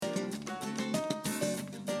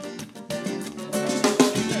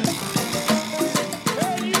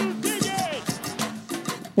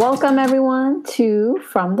Welcome, everyone, to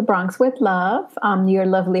From the Bronx with Love. I'm your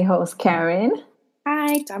lovely host, Karen.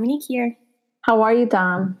 Hi, Dominique here. How are you,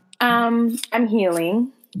 Dom? I'm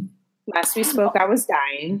healing. Last we spoke, I was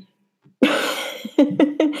dying.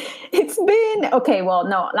 It's been okay. Well,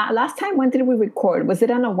 no, last time, when did we record? Was it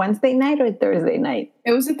on a Wednesday night or a Thursday night?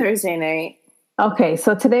 It was a Thursday night. Okay,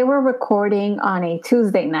 so today we're recording on a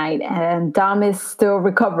Tuesday night, and Dom is still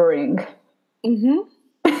recovering.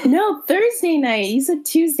 No, Thursday night. You said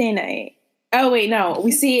Tuesday night. Oh, wait, no.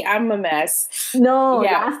 I'm a mess. No,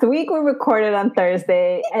 Last week we recorded on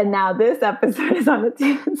Thursday, and now this episode is on a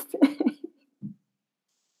Tuesday.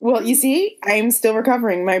 Well, you see, I'm still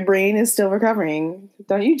recovering. My brain is still recovering.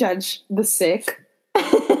 Don't you judge the sick.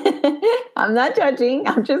 I'm not judging.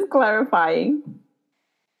 I'm just clarifying.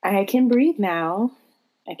 I can breathe now.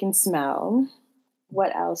 I can smell.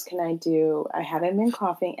 What else can I do? I haven't been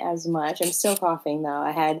coughing as much. I'm still coughing, though.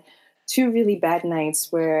 I had 2 really bad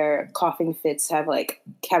nights where coughing fits have,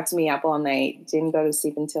 kept me up all night. Didn't go to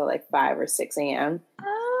sleep until, 5 or 6 a.m.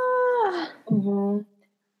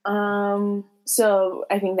 So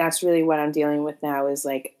I think that's really what I'm dealing with now is,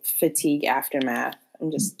 fatigue aftermath. I'm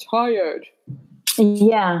just tired.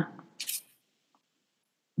 Yeah.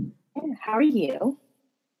 How are you?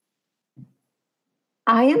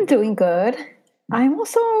 I am doing good. I'm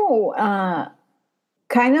also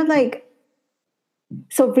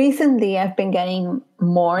so recently I've been getting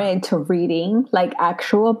more into reading,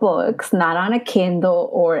 actual books, not on a Kindle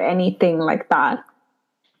or anything like that.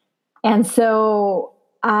 And so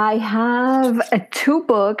I have 2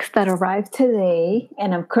 books that arrived today,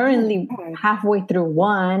 and I'm currently halfway through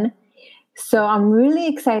one. So I'm really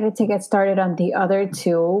excited to get started on the other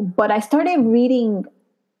 2. But I started reading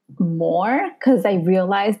more because I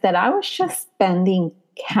realized that I was just spending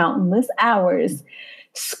countless hours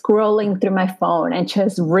scrolling through my phone and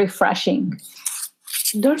just refreshing.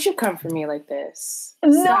 Don't you come for me like this.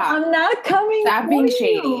 No, I'm not coming. Stop being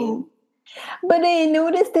shady. You. But I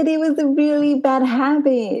noticed that it was a really bad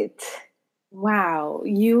habit. Wow,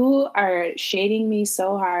 you are shading me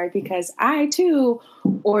so hard because I too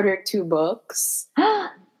ordered 2 books,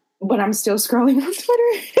 but I'm still scrolling on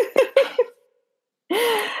Twitter.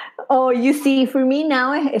 Oh, you see, for me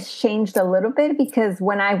now it's changed a little bit because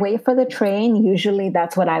when I wait for the train, usually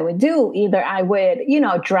that's what I would do. Either I would,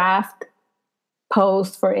 draft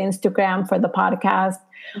posts for Instagram for the podcast,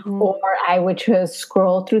 or I would just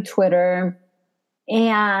scroll through Twitter.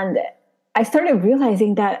 And I started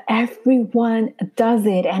realizing that everyone does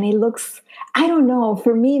it. And it looks, I don't know,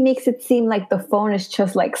 for me, it makes it seem like the phone is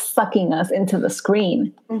just sucking us into the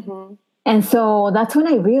screen. Mm-hmm. And so that's when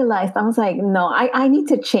I realized, I was like, no, I need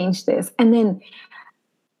to change this. And then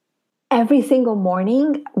every single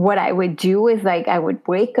morning, what I would do is I would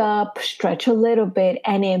wake up, stretch a little bit,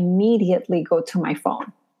 and immediately go to my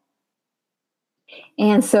phone.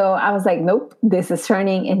 And so I was like, nope, this is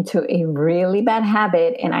turning into a really bad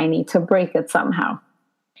habit and I need to break it somehow.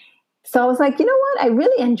 So I was like, you know what? I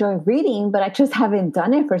really enjoy reading, but I just haven't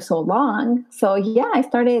done it for so long. So yeah, I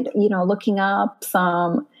started, looking up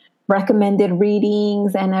some recommended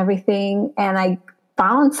readings and everything. And I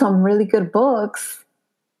found some really good books.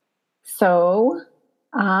 So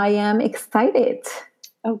I am excited.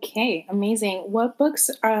 Okay, amazing. What books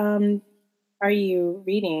are you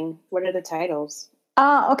reading? What are the titles?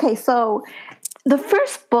 Okay, so the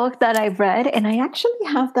first book that I read, and I actually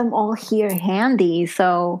have them all here handy,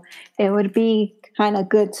 so it would be kind of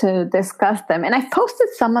good to discuss them. And I've posted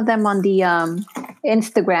some of them on the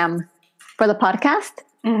Instagram for the podcast.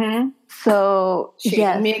 Mm-hmm. So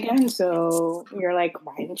shading me again. So you're like,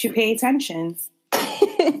 why didn't you pay attention?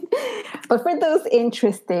 But for those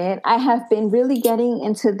interested, I have been really getting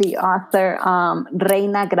into the author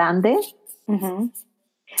Reina Grande. Mm-hmm.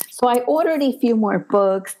 So I ordered a few more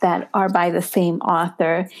books that are by the same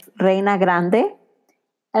author, Reina Grande.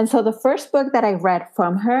 And so the first book that I read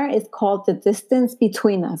from her is called The Distance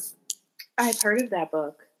Between Us. I've heard of that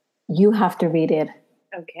book. You have to read it.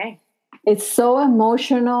 Okay. It's so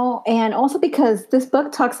emotional. And also because this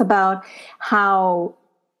book talks about how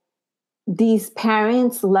these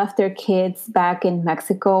parents left their kids back in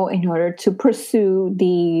Mexico in order to pursue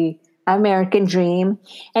the American dream.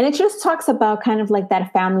 And it just talks about kind of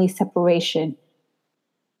that family separation.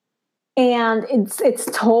 And it's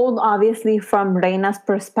told obviously from Reina's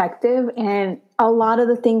perspective. And a lot of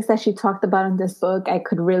the things that she talked about in this book, I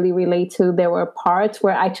could really relate to. There were parts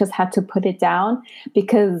where I just had to put it down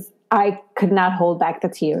because I could not hold back the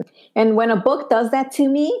tear. And when a book does that to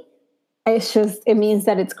me, it means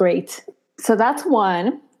that it's great. So that's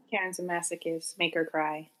one. Karen's a masochist. Make her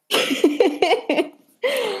cry.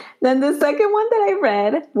 Then the second one that I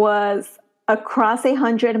read was Across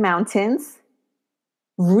 100 Mountains.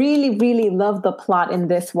 Really, really love the plot in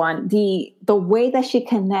this one. The way that she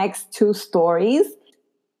connects two stories.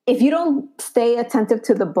 If you don't stay attentive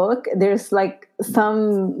to the book, there's like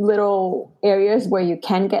some little areas where you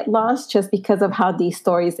can get lost just because of how these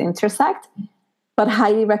stories intersect. But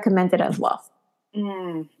highly recommend it as well.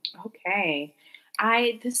 Okay.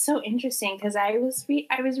 This is so interesting because I was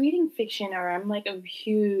reading fiction, or I'm like a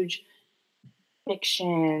huge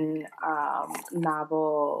fiction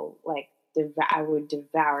novel, like I would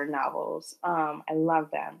devour novels. I love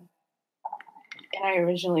them. And I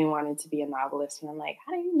originally wanted to be a novelist, and I'm like,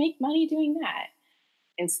 how do you make money doing that?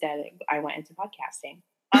 Instead, I went into podcasting.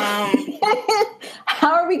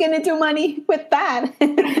 How are we going to do money with that?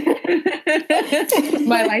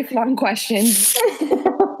 My lifelong questions.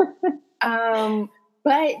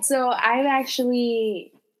 But so I've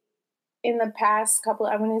actually, in the past couple,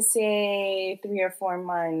 I want to say 3 or 4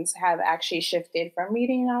 months, have actually shifted from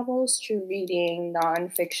reading novels to reading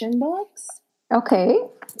nonfiction books. Okay.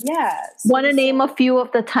 Yeah. Want to name a few of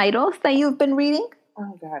the titles that you've been reading?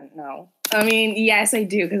 Oh God, no. I mean, yes, I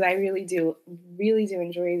do, because I really do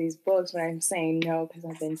enjoy these books, but I'm saying no because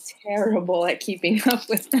I've been terrible at keeping up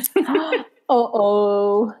with them.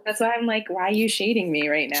 Oh. That's why I'm like, why are you shading me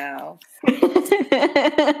right now?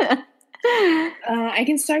 I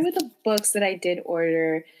can start with the books that I did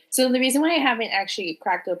order. So the reason why I haven't actually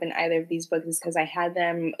cracked open either of these books is because I had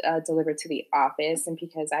them delivered to the office, and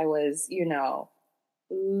because I was,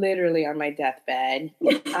 literally on my deathbed.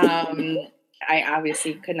 I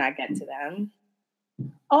obviously could not get to them.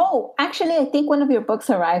 Oh, actually, I think one of your books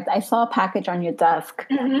arrived. I saw a package on your desk.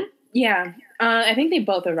 Mm-hmm. Yeah. I think they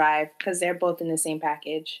both arrived because they're both in the same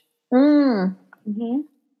package. Mm-hmm.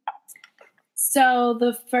 So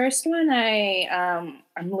the first one I'm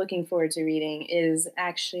looking forward to reading is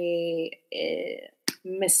actually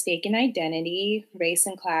Mistaken Identity, Race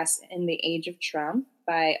and Class in the Age of Trump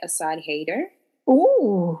by Asad Haider.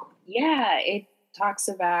 Ooh. Yeah, it talks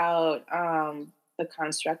about the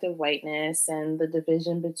construct of whiteness and the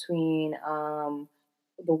division between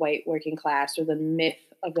the white working class, or the myth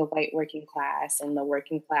of the white working class, and the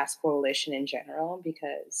working class coalition in general,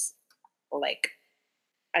 because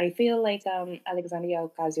I feel like Alexandria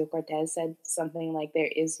Ocasio-Cortez said something like, there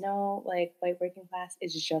is no like white working class,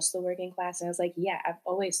 it's just the working class. And I was like, yeah, I've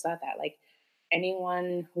always thought that, like,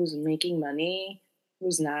 anyone who's making money,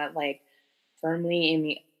 who's not like firmly in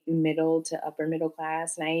the middle to upper middle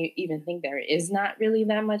class, and I even think there is not really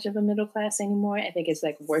that much of a middle class anymore. I think it's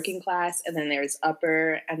like working class, and then there's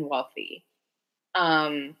upper and wealthy.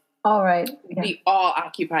 All right. Yeah. We all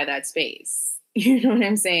occupy that space. You know what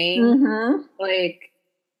I'm saying? Mm-hmm. Like,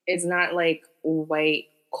 it's not like white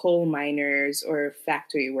coal miners or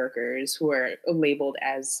factory workers who are labeled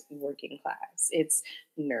as working class. It's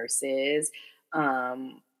nurses,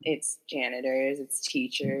 it's janitors, it's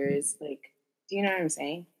teachers. Like, do you know what I'm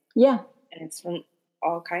saying? Yeah. And it's from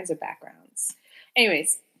all kinds of backgrounds.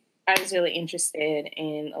 Anyways, I was really interested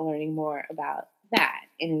in learning more about that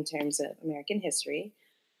in terms of American history.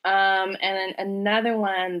 And then another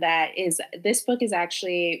one that is, this book is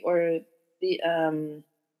actually, or the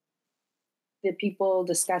people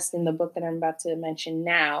discussed in the book that I'm about to mention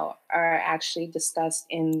now are actually discussed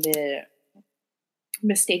in the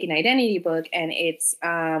Mistaken Identity book, and it's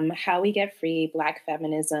How We Get Free, Black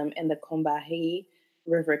Feminism, and the Combahee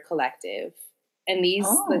River Collective. And these,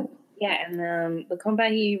 the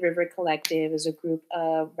Combahee River Collective is a group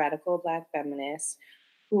of radical Black feminists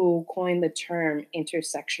who coined the term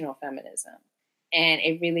intersectional feminism. And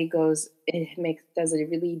it really does a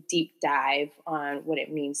really deep dive on what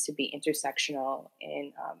it means to be intersectional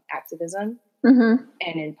in activism and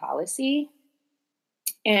in policy.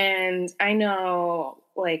 And I know,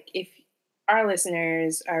 like, if our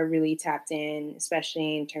listeners are really tapped in,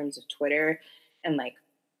 especially in terms of Twitter and like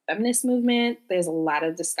feminist movement, there's a lot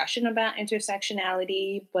of discussion about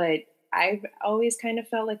intersectionality, but I've always kind of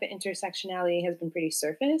felt like the intersectionality has been pretty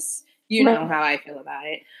surface. You know how I feel about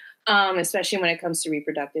it. Especially when it comes to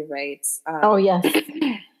reproductive rights. Oh, yes.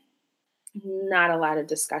 Not a lot of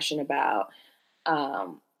discussion about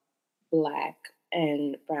Black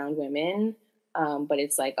and brown women, but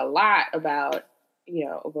it's like a lot about,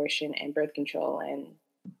 abortion and birth control, and,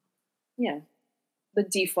 the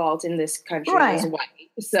default in this country is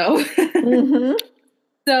white. So,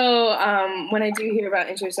 So when I do hear about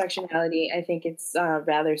intersectionality, I think it's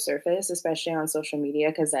rather surface, especially on social media,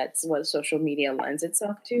 because that's what social media lends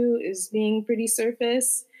itself to, is being pretty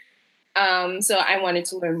surface. So I wanted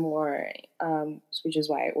to learn more, which is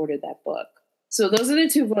why I ordered that book. So those are the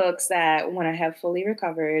 2 books that, when I have fully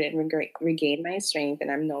recovered and regained my strength and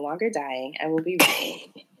I'm no longer dying, I will be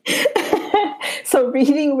reading. So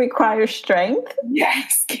reading requires strength?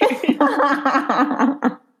 Yes.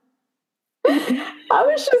 I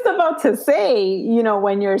was just about to say,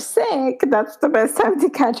 when you're sick, that's the best time to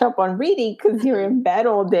catch up on reading because you're in bed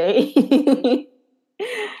all day.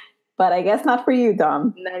 But I guess not for you,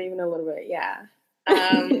 Dom. Not even a little bit, yeah.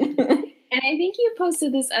 And I think you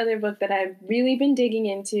posted this other book that I've really been digging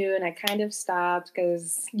into, and I kind of stopped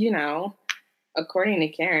because, according to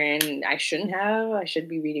Karen, I shouldn't have. I should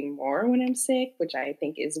be reading more when I'm sick, which I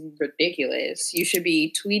think is ridiculous. You should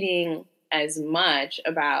be tweeting as much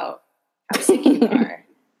about how sick you are.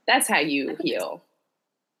 That's how you heal.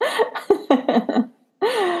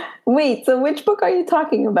 Wait, so which book are you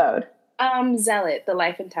talking about? Zealot, The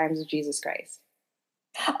Life and Times of Jesus Christ.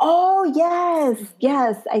 Oh, yes.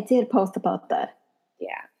 Yes, I did post about that.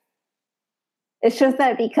 Yeah. It's just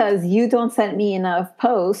that because you don't send me enough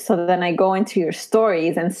posts, so then I go into your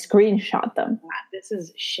stories and screenshot them. Wow, this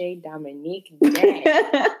is Shay Dominique Day.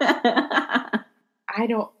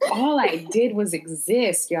 All I did was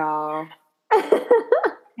exist, y'all. Karen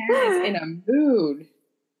is in a mood.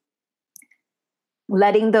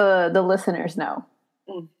 Letting the listeners know.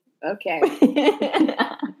 Okay.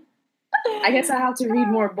 I guess I'll have to read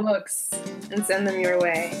more books and send them your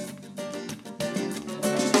way.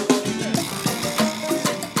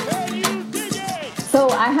 So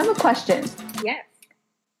I have a question. Yes.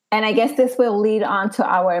 And I guess this will lead on to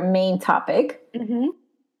our main topic. Mm-hmm.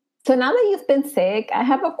 So now that you've been sick, I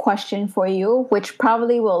have a question for you, which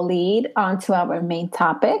probably will lead on to our main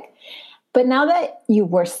topic. But now that you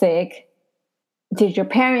were sick, did your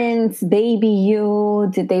parents baby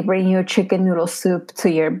you? Did they bring you chicken noodle soup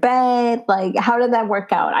to your bed? Like, how did that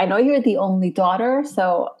work out? I know you're the only daughter,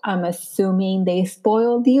 so I'm assuming they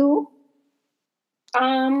spoiled you.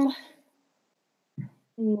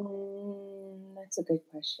 That's a good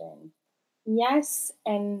question. Yes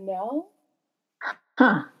and no.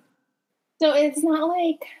 Huh. So it's not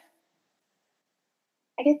like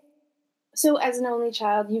so as an only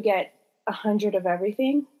child, you get 100 of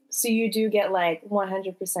everything. So you do get like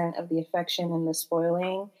 100% of the affection and the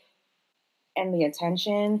spoiling and the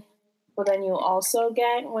attention, but then you also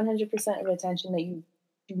get 100% of attention that you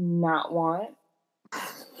do not want.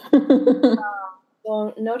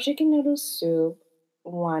 So no chicken noodle soup.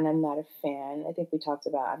 One, I'm not a fan. I think we talked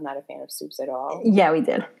about I'm not a fan of soups at all. Yeah, we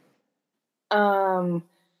did.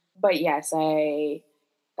 But yes, I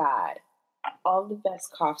got all the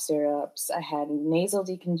best cough syrups. I had nasal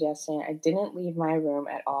decongestant. I didn't leave my room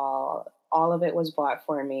at all. All of it was bought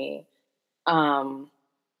for me.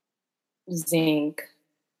 Zinc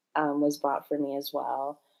was bought for me as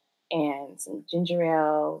well. And some ginger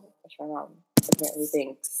ale, which my mom apparently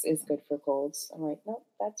thinks is good for colds. I'm like, nope,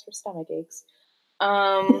 that's for stomach aches.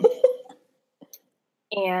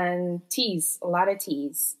 And teas, a lot of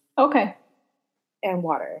teas. Okay. And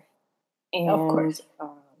water. And of course.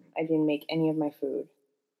 I didn't make any of my food.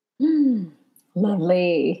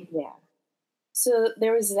 Lovely. Yeah. So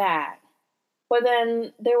there was that. But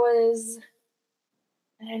then there was,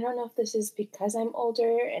 and I don't know if this is because I'm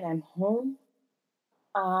older and I'm home,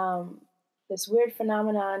 this weird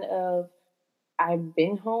phenomenon of I've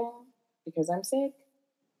been home because I'm sick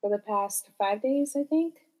for the past 5 days, I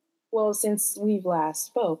think. Well, since we've last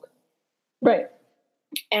spoke. Right.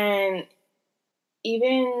 And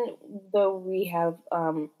even though we have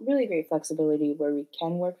really great flexibility where we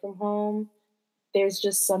can work from home, there's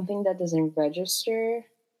just something that doesn't register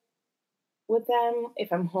with them.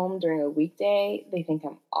 If I'm home during a weekday, they think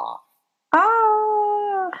I'm off.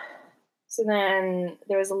 Ah. So then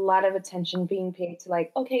there was a lot of attention being paid to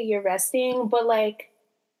like, okay, you're resting, but like,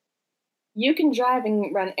 you can drive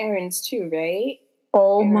and run errands too, right?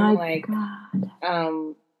 Oh and my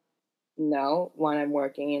God. No, one, I'm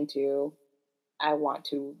working, and two, I want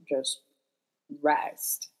to just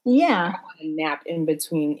rest. Yeah. I want to nap in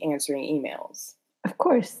between answering emails. Of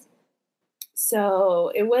course.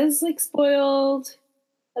 So it was like spoiled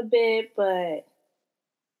a bit, but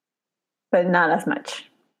not as much.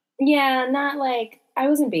 Yeah, not like I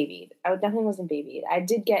wasn't babied. I definitely wasn't babied. I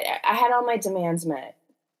had all my demands met.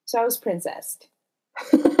 So I was princessed.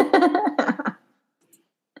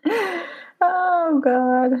 Oh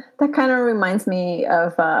God. That kind of reminds me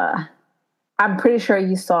of I'm pretty sure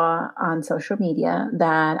you saw on social media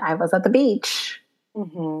that I was at the beach.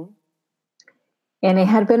 Mm-hmm. And it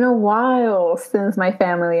had been a while since my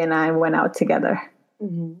family and I went out together.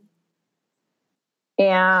 Mm-hmm.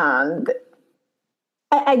 And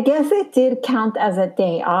I guess it did count as a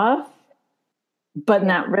day off, but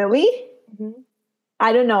not really. Mm-hmm.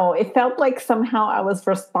 I don't know. It felt like somehow I was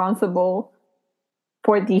responsible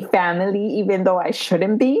for the family, even though I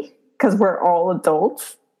shouldn't be, because we're all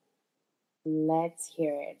adults. Let's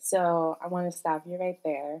hear it. So I want to stop you right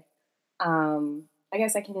there. I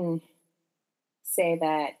guess I can say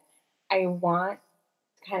that I want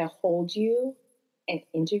to kind of hold you and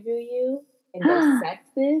interview you and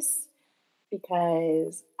dissect this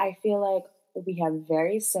because I feel like we have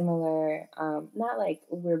very similar, not like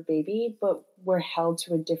we're baby, but we're held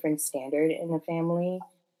to a different standard in the family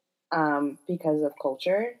because of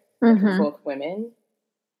culture. Like we're both women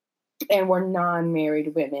and we're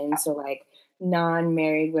non-married women. So like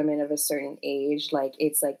non-married women of a certain age, like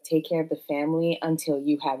it's like take care of the family until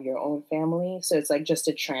you have your own family. So it's like just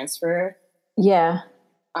a transfer. Yeah.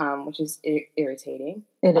 Which is irritating.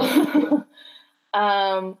 It is.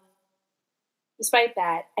 Despite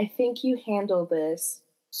that, I think you handle this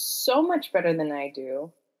so much better than I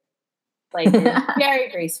do. Like you're very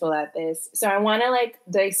graceful at this. So I want to like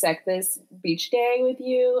dissect this beach day with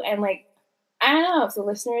you and like I don't know if the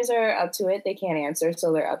listeners are up to it. They can't answer,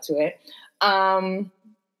 so they're up to it. I'm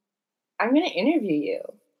gonna interview you.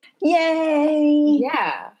 Yay!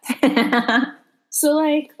 Yeah. So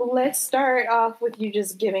like let's start off with you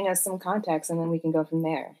just giving us some context and then we can go from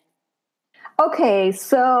there. Okay,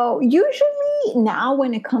 so usually now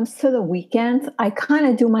when it comes to the weekends, I kind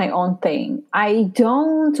of do my own thing. I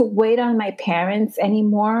don't wait on my parents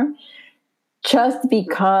anymore just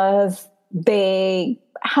because they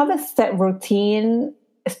have a set routine,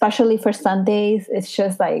 especially for Sundays. It's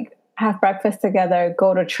just like have breakfast together,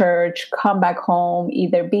 go to church, come back home,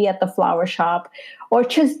 either be at the flower shop or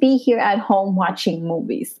just be here at home watching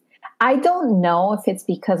movies. I don't know if it's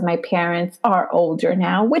because my parents are older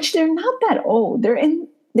now, which they're not that old.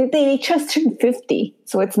 They just turned 50.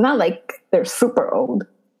 So it's not like they're super old.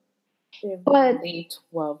 They're only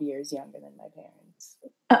 12 years younger than my parents.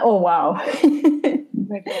 Oh, wow.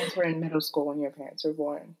 My parents were in middle school when your parents were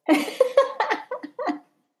born.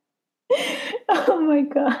 Oh my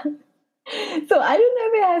God. So I don't know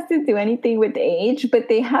if it has to do anything with age, but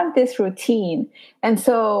they have this routine. And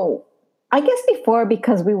so I guess before,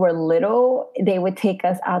 because we were little, they would take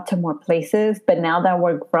us out to more places. But now that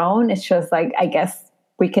we're grown, it's just like, I guess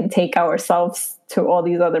we can take ourselves to all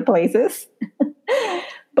these other places.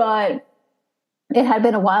 But it had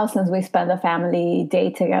been a while since we spent a family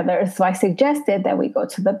day together. So I suggested that we go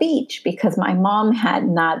to the beach because my mom had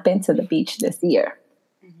not been to the beach this year.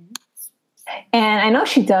 And I know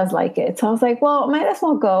she does like it. So I was like, well, might as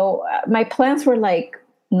well go. My plans were like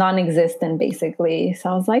non-existent, basically. So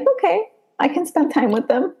I was like, okay, I can spend time with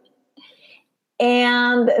them.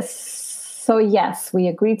 And so, yes, we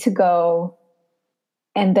agreed to go.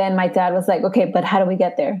 And then my dad was like, okay, but how do we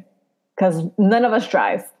get there? Because none of us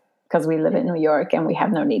drive because we live in New York and we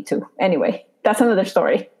have no need to. Anyway, that's another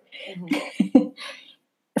story. Mm-hmm.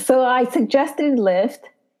 So I suggested Lyft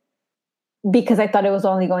because I thought it was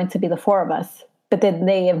only going to be the four of us. But then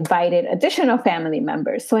they invited additional family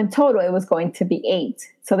members. So in total, it was going to be 8.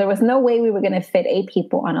 So there was no way we were going to fit 8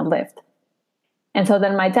 people on a Lyft. And so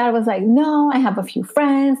then my dad was like, no, I have a few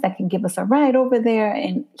friends that can give us a ride over there.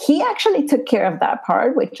 And he actually took care of that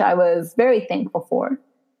part, which I was very thankful for.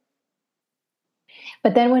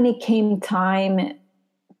 But then when it came time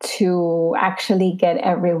to actually get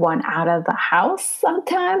everyone out of the house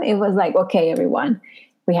sometime, it was like, okay, everyone,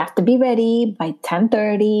 we have to be ready by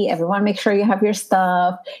 10:30. Everyone make sure you have your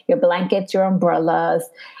stuff, your blankets, your umbrellas,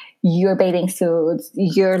 your bathing suits,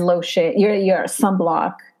 your lotion, your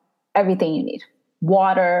sunblock, everything you need.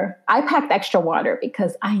 Water. I packed extra water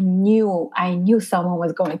because I knew someone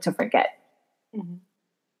was going to forget. Mm-hmm.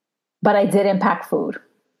 But I didn't pack food.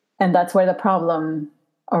 And that's where the problem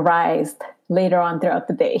arose later on throughout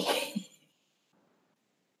the day.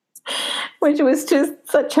 Which was just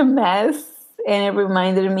such a mess. And it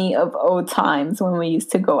reminded me of old times when we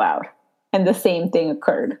used to go out. And the same thing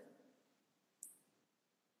occurred.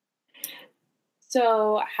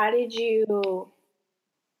 So how did you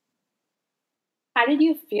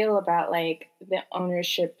feel about like the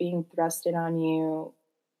ownership being thrusted on you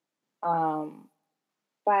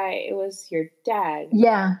by it was your dad?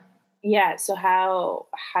 Yeah. Yeah. So how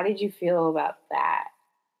did you feel about that?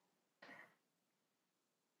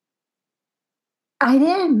 I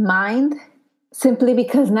didn't mind simply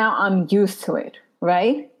because now I'm used to it,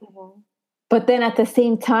 right? Mm-hmm. But then at the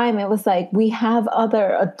same time, it was like we have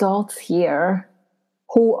other adults here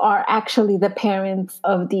who are actually the parents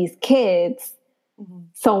of these kids. Mm-hmm.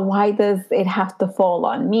 So why does it have to fall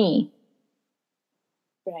on me?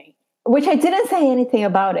 Right. Which I didn't say anything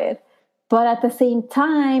about it. But at the same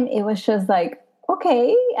time, it was just like,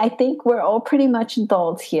 okay, I think we're all pretty much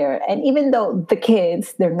adults here. And even though the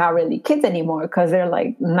kids, they're not really kids anymore because they're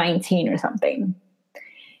like 19 or something.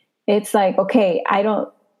 It's like, okay,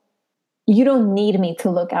 you don't need me to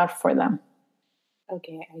look out for them.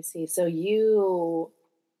 Okay, I see. So you,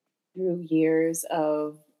 through years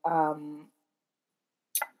of, I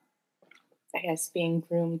guess, being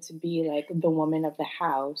groomed to be like the woman of the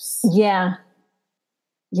house, Yeah.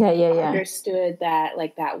 Yeah, yeah, yeah. understood that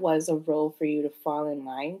like that was a role for you to fall in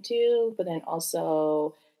line to, but then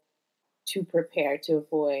also to prepare to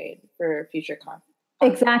avoid for future conflict.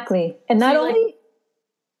 Exactly. And So not you like, only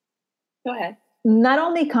go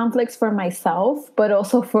ahead. conflicts for myself, but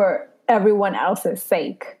also for everyone else's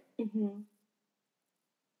sake. Hmm.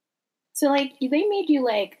 So like they made you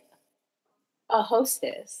like a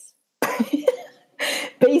hostess.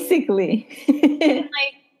 Basically. And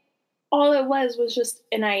like all it was just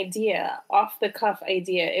an idea, off the cuff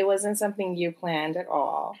idea. It wasn't something you planned at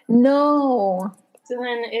all. No. So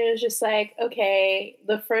then it was just like, okay,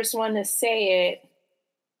 the first one to say it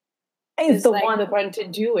Is is the like one. the one to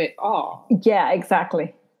do it all. Yeah,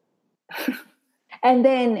 exactly. And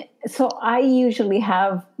then, so I usually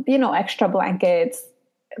have, extra blankets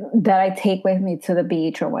that I take with me to the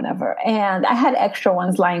beach or whatever. And I had extra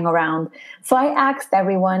ones lying around. So I asked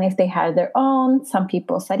everyone if they had their own. Some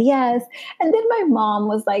people said yes. And then my mom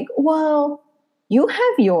was like, well, you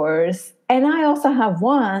have yours, and I also have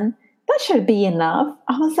one. That should be enough.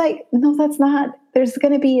 I was like, no, that's not. There's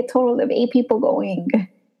going to be a total of 8 people going.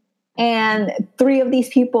 And 3 of these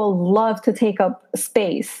people love to take up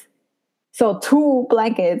space. So 2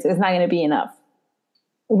 blankets is not going to be enough.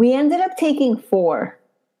 We ended up taking 4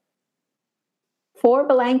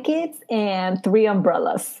 blankets and 3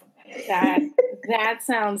 umbrellas. That that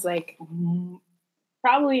sounds like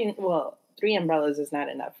probably, well, 3 umbrellas is not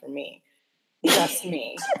enough for me. Just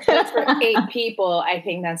me. But for 8 people, I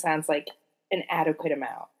think that sounds like an adequate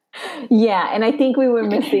amount. Yeah, and I think we were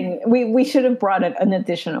missing. We should have brought an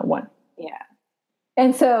additional one. Yeah.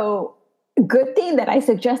 And so, good thing that I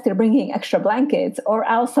suggested bringing extra blankets, or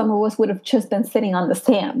else some of us would have just been sitting on the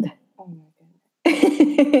sand. Oh my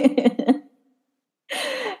goodness.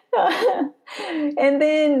 And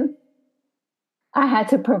then I had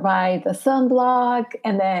to provide the sunblock,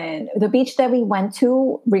 and then the beach that we went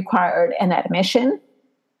to required an admission.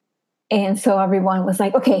 And so everyone was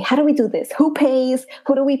like, okay, how do we do this? Who pays?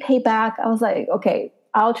 Who do we pay back? I was like, okay,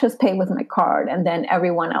 I'll just pay with my card, and then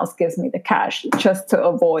everyone else gives me the cash, just to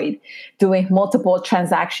avoid doing multiple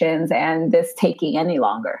transactions and this taking any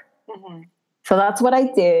longer. Mm-hmm. So that's what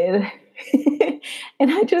I did.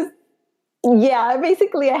 And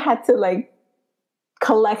basically I had to like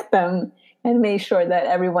collect them and make sure that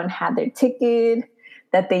everyone had their ticket,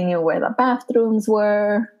 that they knew where the bathrooms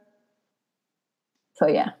were. So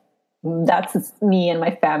yeah, that's me and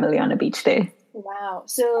my family on a beach day. Wow.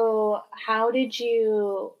 So how did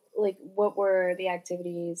you like what were the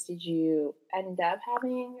activities? Did you end up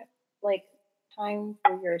having like time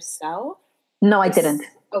for yourself? No, I didn't.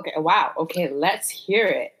 Okay, wow. Okay, let's hear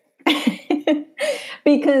it.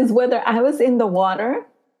 Because whether I was in the water,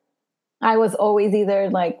 I was always either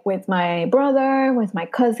like with my brother, with my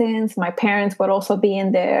cousins, my parents would also be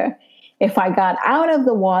in there. If I got out of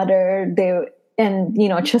the water,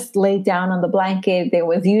 just laid down on the blanket, there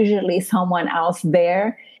was usually someone else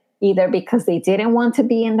there, either because they didn't want to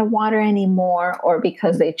be in the water anymore or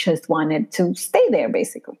because they just wanted to stay there,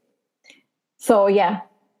 basically. So yeah,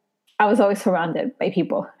 I was always surrounded by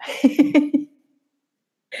people.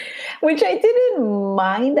 Which I didn't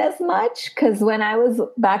mind as much, because when I was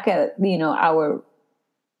back at our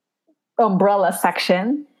umbrella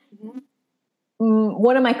section, Mm-hmm.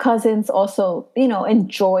 One of my cousins also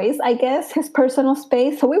enjoys, I guess, his personal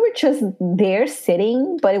space. So we were just there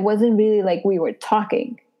sitting, but it wasn't really like we were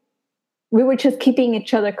talking. We were just keeping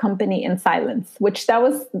each other company in silence, which that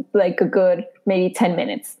was like a good maybe 10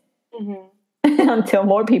 minutes. Mm-hmm. Until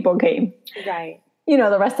more people came. Right.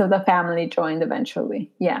 The rest of the family joined eventually.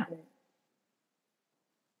 Yeah.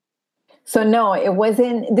 So no, it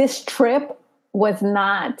wasn't, this trip was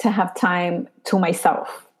not to have time to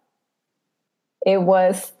myself. It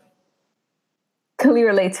was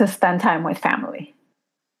clearly to spend time with family.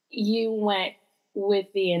 You went with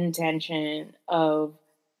the intention of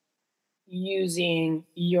using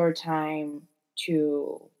your time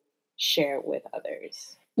to share with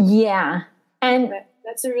others. Yeah. And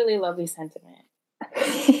that's a really lovely sentiment.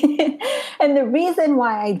 And the reason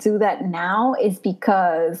why I do that now is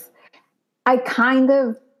because I kind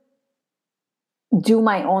of do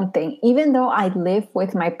my own thing. Even though I live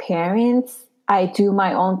with my parents, I do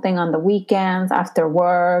my own thing on the weekends after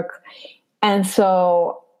work. And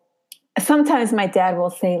so sometimes my dad will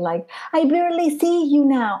say, like, I barely see you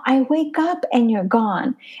now. I wake up and you're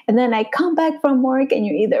gone. And then I come back from work and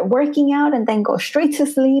you're either working out and then go straight to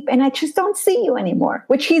sleep. And I just don't see you anymore,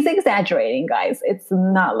 which he's exaggerating, guys. It's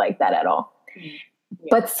not like that at all. Yeah.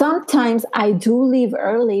 But sometimes I do leave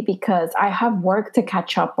early because I have work to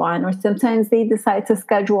catch up on, or sometimes they decide to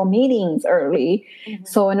schedule meetings early.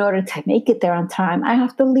 So, in order to make it there on time, I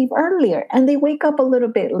have to leave earlier. And they wake up a little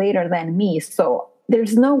bit later than me. So,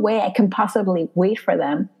 there's no way I can possibly wait for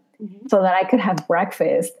them so that I could have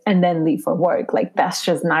breakfast and then leave for work. Like, that's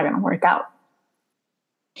just not going to work out.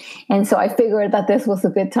 And so, I figured that this was a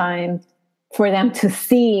good time for them to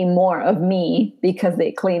see more of me because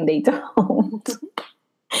they claim they don't.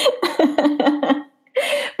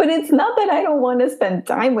 But it's not that I don't want to spend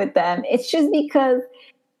time with them. It's just because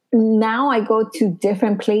now I go to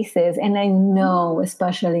different places and I know,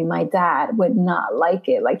 especially my dad would not like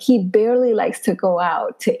it. Like he barely likes to go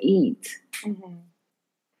out to eat.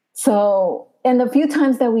 So, and the few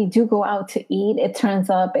times that we do go out to eat, it turns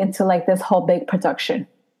up into like this whole big production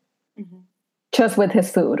just with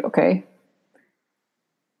his food. Okay.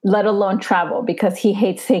 Let alone travel because he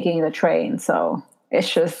hates taking the train. So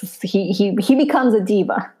it's just, he becomes a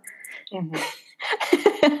diva.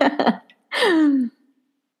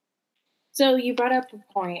 So you brought up a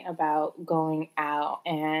point about going out,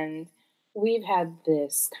 and we've had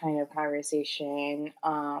this kind of conversation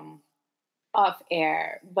off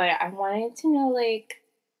air, but I wanted to know, like,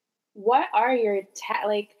 what are your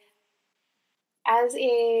like as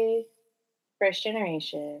a first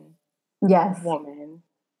generation Yes. woman,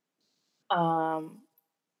 um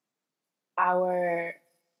our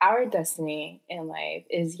destiny in life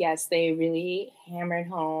is, yes, they really hammered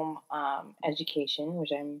home education, which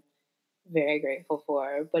I'm very grateful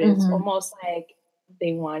for, but it's almost like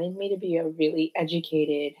they wanted me to be a really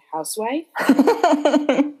educated housewife,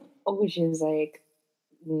 which is like,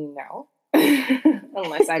 no,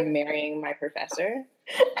 unless I'm marrying my professor.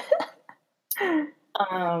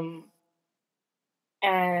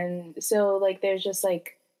 And so like there's just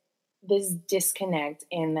like this disconnect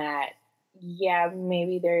in that, yeah,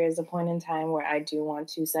 maybe there is a point in time where I do want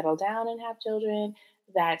to settle down and have children.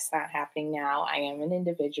 That's not happening now. I am an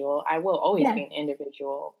individual. I will always be an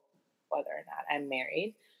individual, whether or not I'm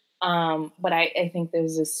married. But I think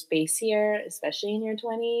there's a space here, especially in your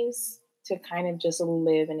 20s, to kind of just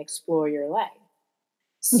live and explore your life.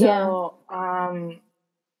 So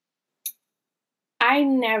I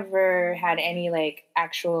never had any like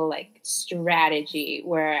actual like strategy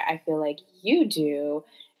where I feel like you do.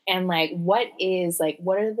 And like, what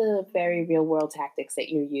are the very real world tactics that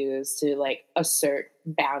you use to like assert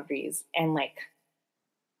boundaries and like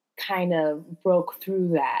kind of broke through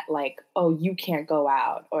that? Like, oh, you can't go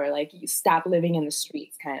out, or like you stop living in the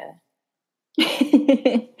streets kind of.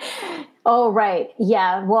 Oh, right.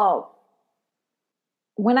 Yeah. Well,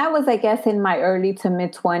 when I was, I guess, in my early to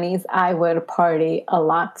mid 20s, I would party a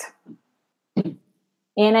lot.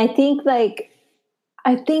 And I think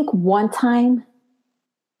one time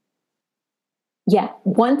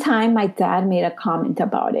my dad made a comment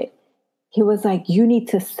about it. He was like, you need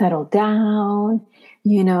to settle down,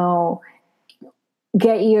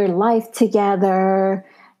 get your life together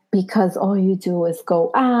because all you do is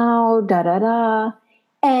go out, da da da.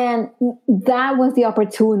 And that was the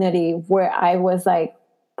opportunity where I was like,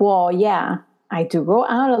 well, yeah, I do go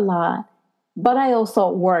out a lot, but I also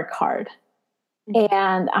work hard.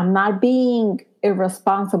 And I'm not being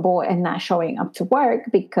irresponsible and not showing up to work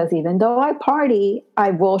because even though I party, I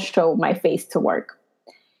will show my face to work.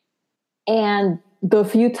 And the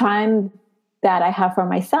few times that I have for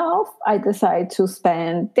myself, I decide to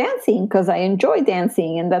spend dancing because I enjoy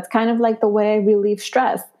dancing. And that's kind of like the way I relieve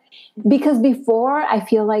stress. Because before, I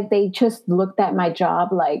feel like they just looked at my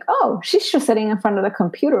job like, oh, she's just sitting in front of the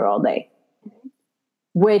computer all day,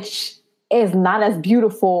 which is not as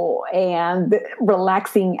beautiful and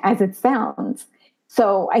relaxing as it sounds.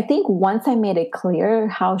 So I think once I made it clear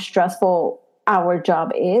how stressful our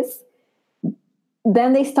job is,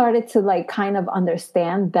 then they started to like kind of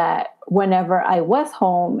understand that whenever I was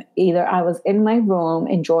home, either I was in my room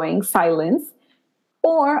enjoying silence,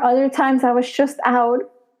 or other times I was just out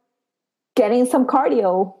getting some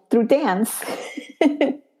cardio through dance.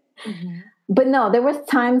 But no, there was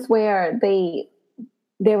times where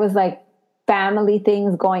there was like family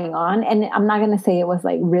things going on, and I'm not going to say it was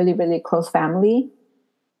like really, really close family.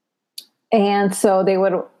 And so they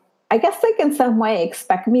would, I guess, like in some way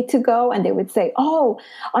expect me to go, and they would say, oh,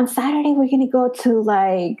 on Saturday we're going to go to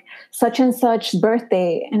like such and such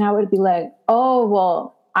birthday. And I would be like, oh,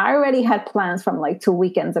 well, I already had plans from like 2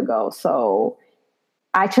 weekends ago. So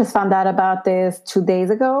I just found out about this 2 days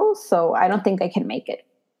ago. So I don't think I can make it.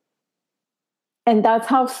 And that's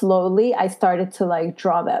how slowly I started to like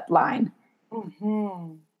draw that line.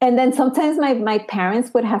 And then sometimes my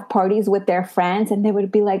parents would have parties with their friends and they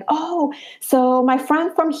would be like, oh, so my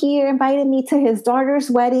friend from here invited me to his daughter's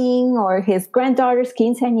wedding or his granddaughter's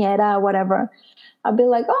quinceañera, whatever. I'd be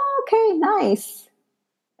like, oh, okay, nice.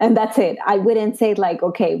 And that's it. I wouldn't say like,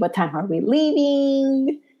 okay, what time are we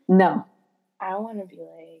leaving? No. I want to be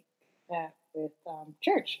like that with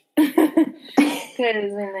church. Because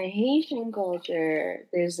in the Haitian culture,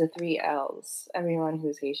 there's the 3 L's. Everyone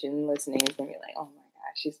who's Haitian listening is going to be like, oh my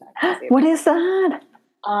gosh, she's not going to say What that. is that?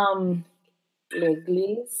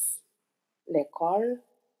 L'église, l'école,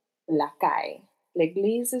 la caille.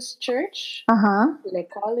 L'église is church. Uh-huh.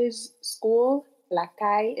 L'école is school. La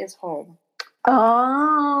caille is home.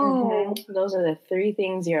 Oh. Mm-hmm. Those are the 3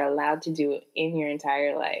 things you're allowed to do in your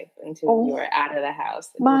entire life until you are out of the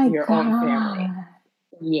house with your own family.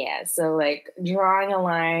 Yeah, so like drawing a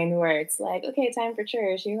line where it's like, okay, time for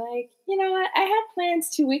church. You're like, you know what? I had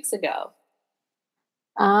plans 2 weeks ago.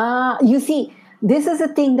 You see, this is a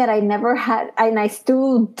thing that I never had, and I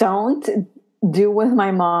still don't do with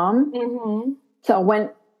my mom. Mm-hmm. So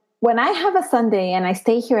when I have a Sunday and I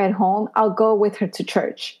stay here at home, I'll go with her to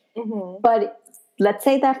church. Mm-hmm. But let's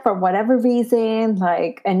say that for whatever reason,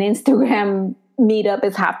 like an Instagram meetup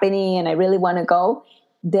is happening and I really want to go,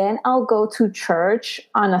 then I'll go to church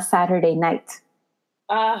on a Saturday night.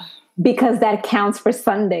 Because that counts for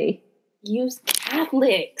Sunday. You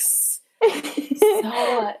Catholics.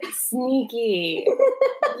 So sneaky.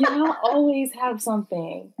 You don't always have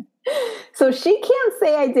something. So she can't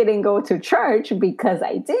say I didn't go to church because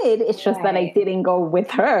I did. It's just that I didn't go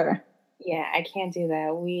with her. Yeah, I can't do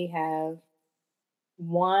that. We have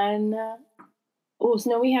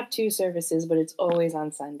we have 2 services, but it's always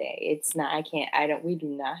on Sunday. It's not, we do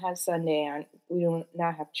not have we do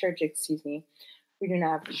not have church, excuse me. We do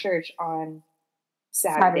not have church on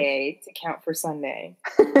Saturday to count for Sunday.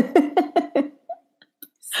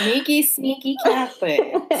 Sneaky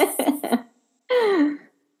Catholics.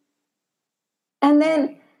 And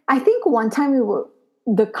then I think one time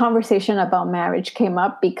the conversation about marriage came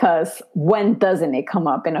up because when doesn't it come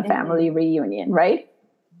up in a family reunion, right?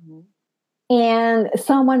 Mm-hmm. And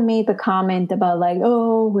someone made the comment about like,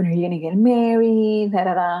 oh, when are you going to get married? Da,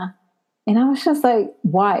 da, da. And I was just like,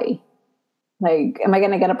 why? Like, am I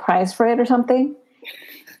going to get a prize for it or something?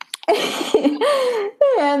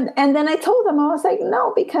 and then I told them, I was like,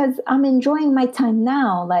 no, because I'm enjoying my time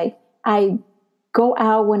now. Like I go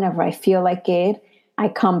out whenever I feel like it. I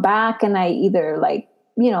come back and I either like,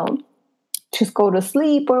 just go to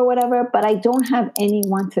sleep or whatever, but I don't have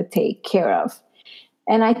anyone to take care of.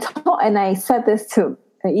 And I said this to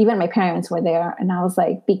even my parents were there, and I was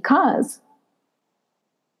like, because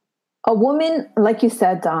a woman, like you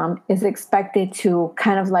said, Dom, is expected to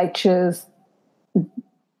kind of like just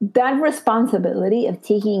that responsibility of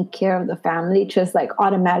taking care of the family just like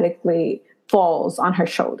automatically falls on her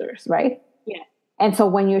shoulders, right? Yeah. And so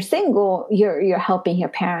when you're single, you're helping your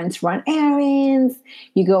parents run errands,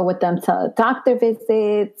 you go with them to doctor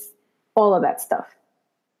visits, all of that stuff.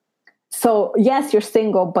 So yes, you're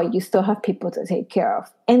single, but you still have people to take care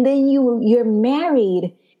of. And then you're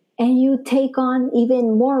married and you take on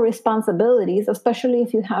even more responsibilities, especially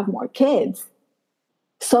if you have more kids.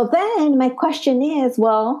 So then my question is,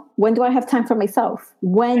 well, when do I have time for myself?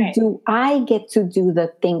 When do I get to do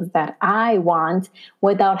the things that I want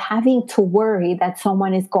without having to worry that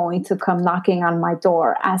someone is going to come knocking on my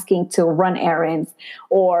door, asking to run errands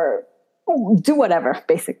or do whatever,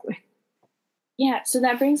 basically? Yeah, so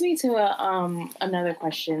that brings me to another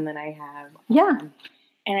question that I have. Yeah.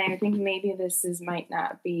 And I think maybe might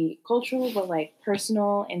not be cultural, but like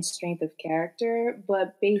personal and strength of character.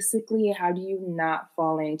 But basically, how do you not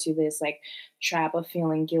fall into this like trap of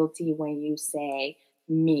feeling guilty when you say,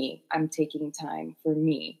 me, I'm taking time for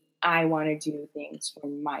me. I want to do things for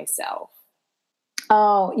myself.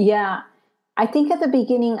 Oh, yeah. I think at the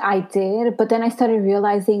beginning I did, but then I started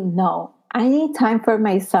realizing, no, I need time for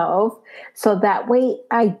myself. So that way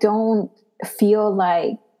I don't feel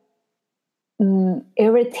like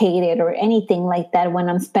irritated or anything like that when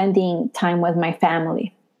I'm spending time with my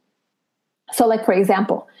family. So like, for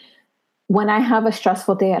example, when I have a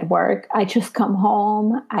stressful day at work, I just come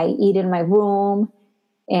home, I eat in my room,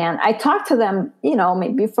 and I talk to them,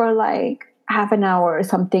 maybe for like half an hour or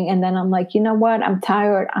something. And then I'm like, you know what? I'm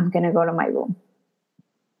tired. I'm going to go to my room.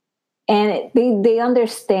 And they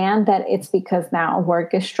understand that it's because now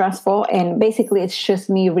work is stressful. And basically it's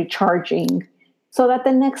just me recharging so that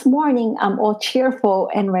the next morning I'm all cheerful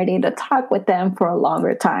and ready to talk with them for a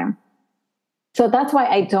longer time. So that's why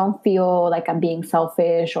I don't feel like I'm being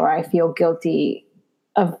selfish or I feel guilty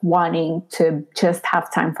of wanting to just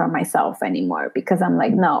have time for myself anymore, because I'm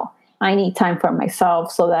like, no, I need time for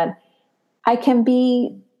myself so that I can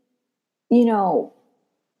be,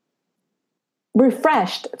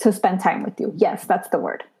 refreshed to spend time with you. Yes, that's the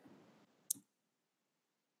word.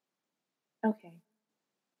 Okay.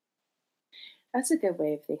 That's a good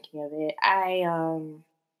way of thinking of it. I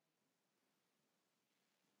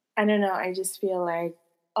don't know, I just feel like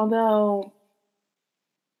although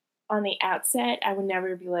on the outset I would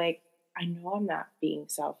never be like, I know I'm not being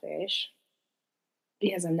selfish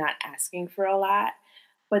because I'm not asking for a lot,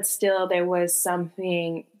 but still there was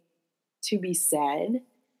something to be said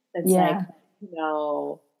that's like,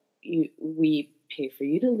 Yeah. we pay for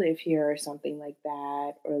you to live here or something like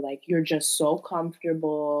that, or like you're just so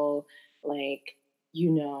comfortable, like,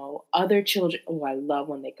 other children. Oh, I love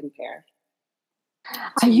when they compare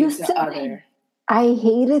I to you used to to, other. I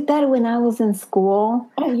hated that when I was in school.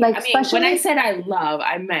 Oh yeah, Like, I mean, when I especially, said I love,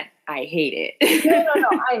 I meant I hate no, no,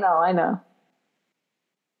 it. no, I know.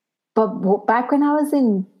 But back when I was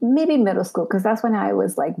in maybe middle school, because that's when I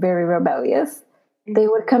was like very rebellious, they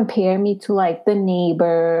would compare me to like the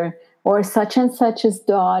neighbor or such and such's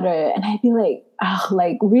daughter. And I'd be like, oh,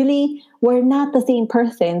 like, really? We're not the same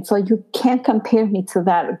person. So you can't compare me to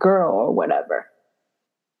that girl or whatever.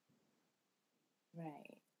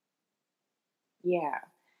 Right. Yeah.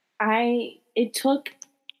 It took,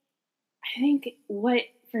 I think what,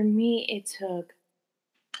 for me,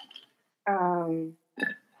 um,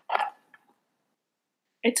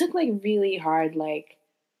 it took like really hard, like,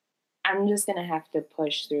 I'm just gonna have to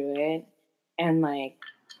push through it, and like,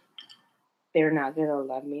 they're not gonna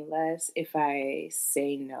love me less if I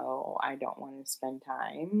say no, I don't want to spend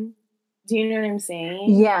time. Do you know what I'm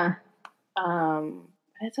saying? Yeah. But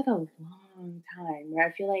it took a long time. Where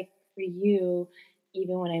I feel like for you,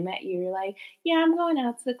 even when I met you, you're like, "Yeah, I'm going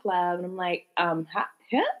out to the club," and I'm like, huh?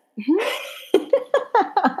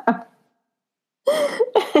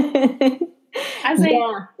 I was like,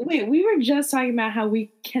 Yeah. wait, we were just talking about how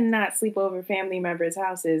we cannot sleep over family members'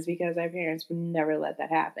 houses because our parents would never let that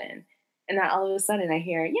happen. And now all of a sudden I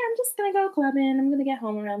hear, yeah, I'm just going to go clubbing. I'm going to get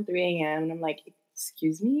home around 3 a.m. And I'm like,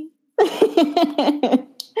 excuse me?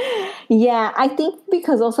 Yeah, I think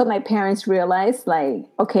because also my parents realized, like,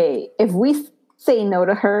 okay, if we say no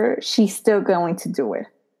to her, she's still going to do it.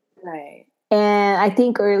 Right. And I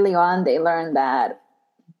think early on they learned that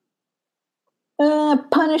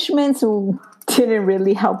punishments didn't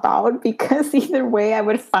really help out because either way I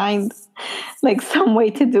would find like some way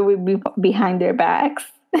to do it behind their backs.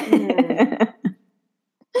 Mm.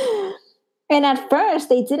 And at first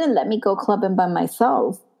they didn't let me go clubbing by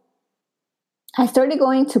myself. I started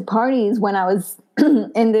going to parties when I was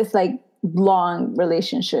in this like long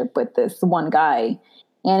relationship with this one guy.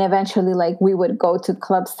 And eventually, like, we would go to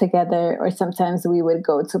clubs together, or sometimes we would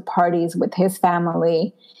go to parties with his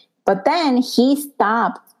family. But then he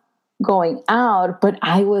stopped going out, but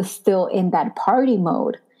I was still in that party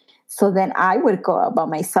mode. So then I would go out by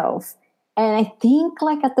myself. And I think,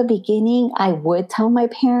 like, at the beginning, I would tell my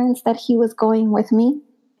parents that he was going with me.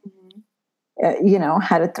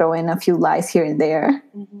 Had to throw in a few lies here and there.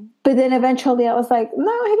 Mm-hmm. But then eventually I was like,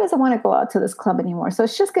 no, he doesn't want to go out to this club anymore. So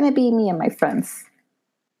it's just going to be me and my friends.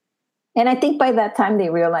 And I think by that time they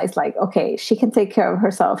realized, like, okay, she can take care of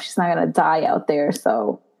herself. She's not going to die out there.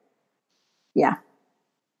 So, yeah.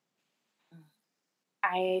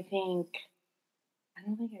 I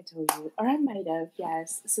don't think I told you, or I might have,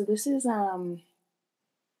 yes. So this is when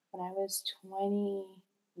I was 21.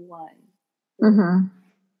 Mm-hmm.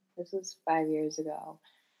 This was 5 years ago.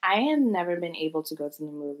 I have never been able to go to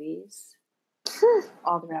the movies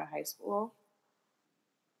all throughout high school.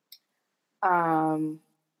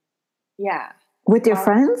 Yeah. With your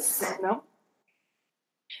friends? No.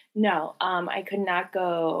 No. I could not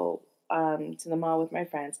go to the mall with my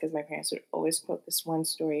friends because my parents would always quote this one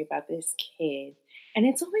story about this kid. And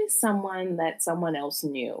it's always someone that someone else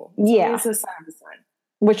knew. It's always a son of a son.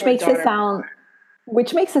 Which makes it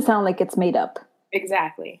sound like it's made up.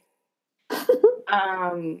 Exactly.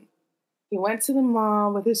 He went to the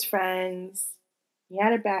mall with his friends. He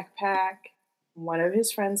had a backpack. One of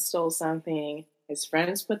his friends stole something. His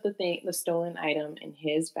friends put the stolen item in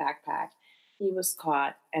his backpack. He was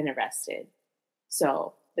caught and arrested.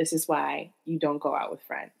 So this is why you don't go out with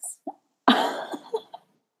friends.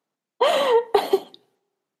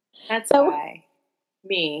 That's why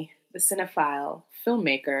me, the cinephile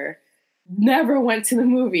filmmaker, never went to the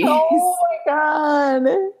movies. Oh my God.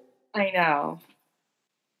 I know.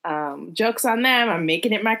 Joke's on them. I'm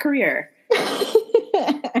making it my career.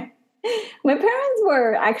 My parents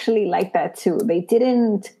were actually like that too. They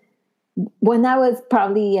didn't, when I was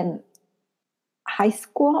probably in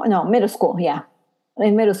middle school, yeah.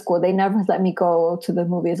 in middle school, they never let me go to the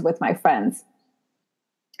movies with my friends.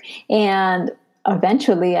 And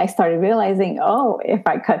eventually I started realizing, oh, if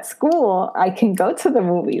I cut school, I can go to the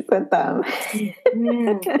movies with them.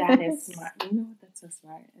 That is smart. You know what? That's so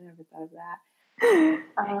smart. I never thought of that.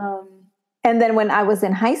 And then when I was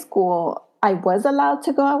in high school, I was allowed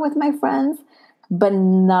to go out with my friends, but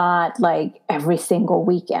not like every single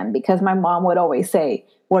weekend, because my mom would always say,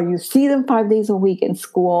 well, you see them 5 days a week in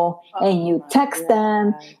school, and you text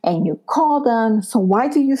them and you call them. So why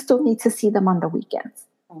do you still need to see them on the weekends?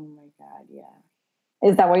 Oh my God, yeah.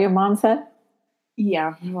 Is that what your mom said?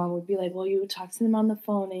 Yeah, my mom would be like, well, you talk to them on the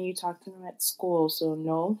phone and you talk to them at school. So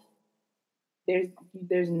no,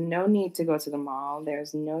 there's no need to go to the mall.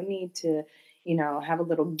 There's no need to, have a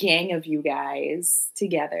little gang of you guys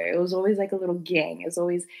together. It was always like a little gang. It's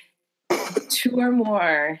always 2 or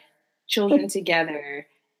more children together.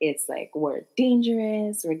 It's like, we're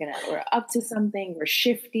dangerous. We're up to something. We're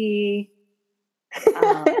shifty.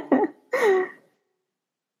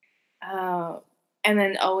 And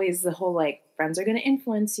then always the whole, like, friends are going to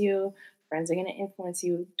influence you. Friends are going to influence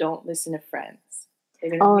you. Don't listen to friends.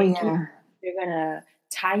 They're going to they're going to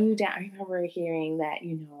tie you down. I remember hearing that,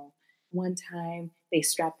 one time they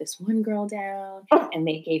strapped this one girl down and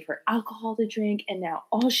they gave her alcohol to drink, and now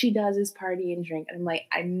all she does is party and drink. And I'm like,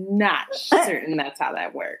 I'm not certain that's how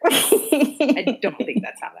that works. I don't think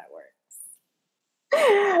that's how that works.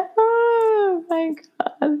 Oh my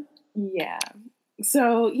God. Yeah.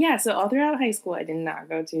 So all throughout high school, I did not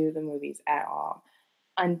go to the movies at all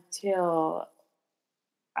until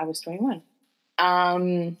I was 21.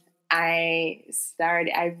 I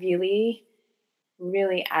really,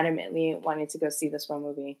 really adamantly wanted to go see this one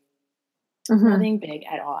movie. Mm-hmm. Nothing big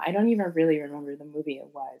at all. I don't even really remember the movie it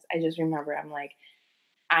was. I just remember I'm like,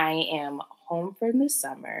 I am home for the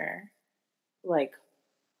summer, like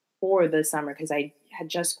for the summer, because I had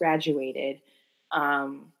just graduated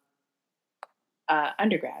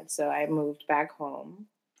undergrad. So I moved back home.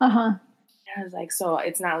 Uh-huh. I was like, so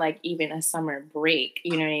it's not like even a summer break,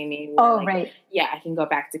 you know what I mean? Where right. Yeah, I can go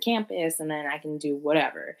back to campus and then I can do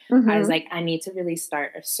whatever. Mm-hmm. I was like, I need to really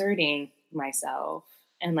start asserting myself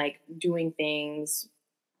and like doing things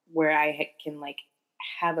where I can like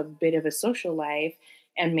have a bit of a social life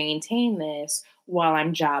and maintain this while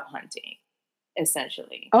I'm job hunting,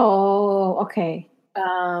 essentially. Oh, okay.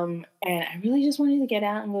 And I really just wanted to get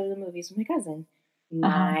out and go to the movies with my cousin.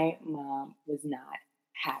 My mom was not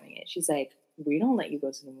having it. She's like, we don't let you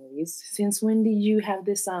go to the movies. Since when did you have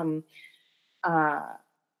this envie,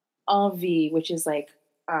 which is like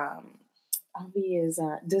envie is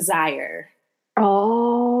desire.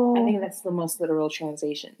 Oh, I think that's the most literal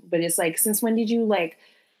translation. But it's like, since when did you like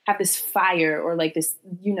have this fire or like this,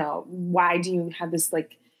 why do you have this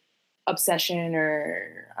like obsession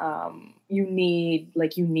or you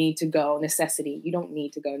need to go, necessity. You don't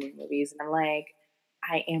need to go to movies. And I'm like,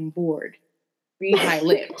 I am bored. Read my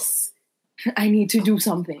lips. I need to do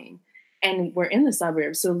something. And we're in the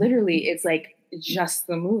suburbs. So literally it's like just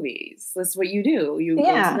the movies. That's what you do. You go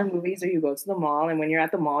to the movies or you go to the mall. And when you're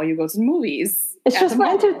at the mall, you go to the movies. It's just for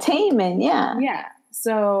entertainment. Yeah. Yeah.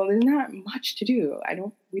 So there's not much to do.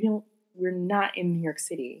 We're not in New York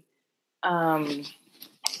City.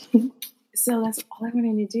 So that's all I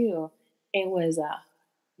wanted to do. It was a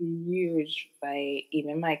huge fight.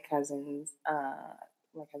 Even my cousins,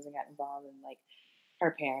 my cousin got involved and like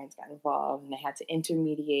her parents got involved and they had to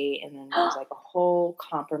intermediate. And then there was like a whole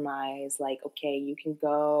compromise. Like, okay, you can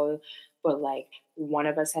go, but like one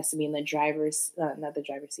of us has to be in the not the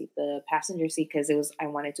driver's seat, the passenger seat. Cause I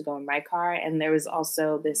wanted to go in my car. And there was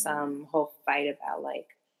also this whole fight about like,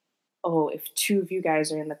 oh, if 2 of you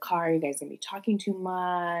guys are in the car, you guys are going to be talking too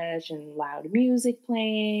much and loud music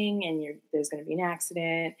playing and there's going to be an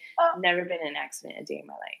accident. Never been in an accident a day in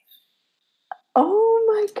my life. Oh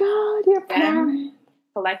my God, your parents.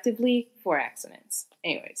 Collectively, 4 accidents.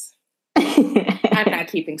 Anyways, I'm not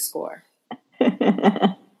keeping score.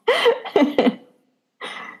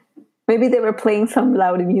 Maybe they were playing some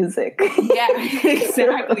loud music. Yeah,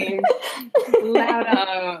 exactly.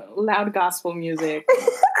 Loud gospel music.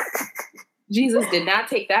 Jesus did not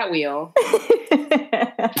take that wheel.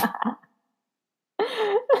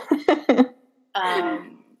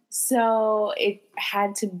 So it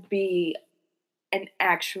had to be an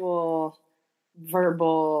actual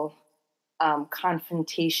verbal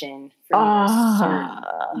confrontation for me to assert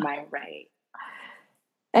my right.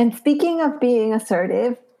 And speaking of being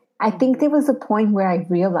assertive, I think there was a point where I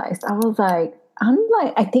realized, I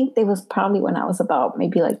think it was probably when I was about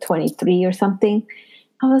maybe like 23 or something.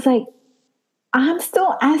 I was like, I'm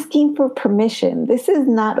still asking for permission. This is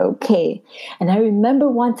not okay. And I remember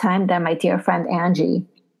one time that my dear friend Angie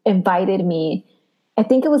invited me, I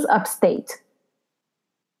think it was upstate.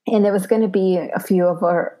 And there was going to be a few of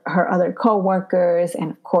her other coworkers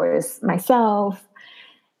and, of course, myself.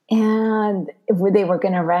 And they were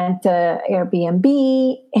going to rent a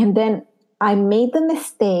Airbnb. And then I made the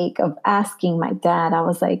mistake of asking my dad, I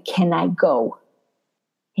was like, can I go?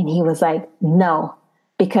 And he was like, no,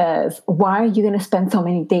 because why are you going to spend so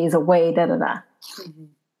many days away? Da, da, da. Mm-hmm.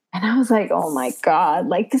 And I was like, oh my God,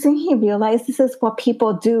 like, doesn't he realize this is what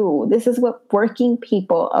people do? This is what working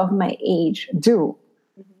people of my age do.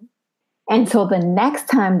 Mm-hmm. And so the next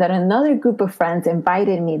time that another group of friends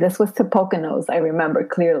invited me, this was to Poconos, I remember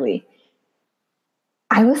clearly.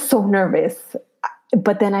 I was so nervous.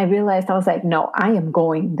 But then I realized, I was like, no, I am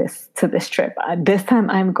going to this trip. This time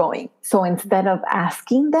I'm going. So instead of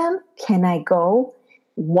asking them, can I go?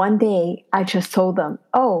 One day I just told them,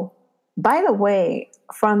 oh, by the way,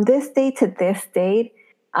 from this date to this date,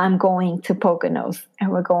 I'm going to Poconos and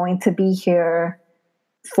we're going to be here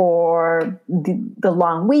for the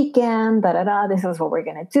long weekend. Da, da, da. This is what we're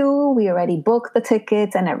going to do. We already booked the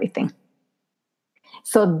tickets and everything.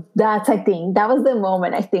 So that's, I think, that was the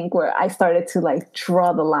moment, I think, where I started to like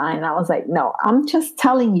draw the line. I was like, no, I'm just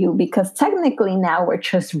telling you because technically now we're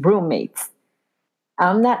just roommates.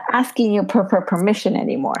 I'm not asking you for permission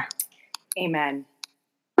anymore. Amen.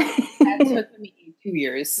 That took me 2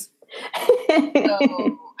 years. So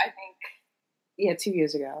I think, 2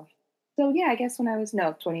 years ago. So yeah, I guess when I was,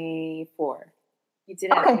 24. You did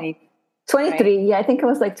it at 23. Right? Yeah, I think it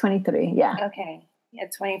was like 23. Yeah. Okay. Yeah,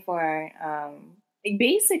 24.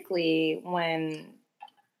 Basically, when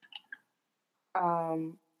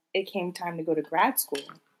it came time to go to grad school,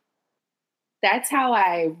 that's how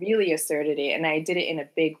I really asserted it, and I did it in a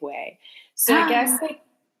big way. So I guess, like,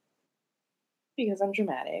 because I'm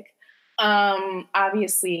dramatic,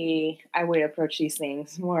 obviously I would approach these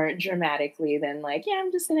things more dramatically than like, yeah,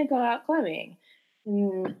 I'm just going to go out clubbing.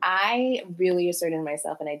 I really asserted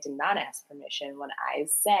myself, and I did not ask permission when I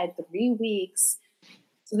said 3 weeks.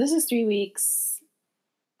 So this is 3 weeks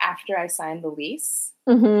after I signed the lease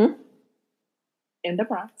in the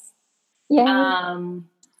Bronx. Yeah.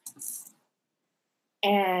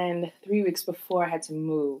 And 3 weeks before I had to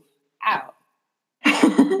move out,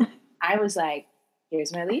 I was like,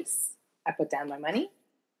 here's my lease. I put down my money.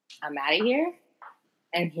 I'm out of here.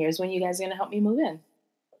 And here's when you guys are going to help me move in.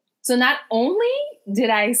 So not only did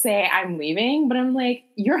I say I'm leaving, but I'm like,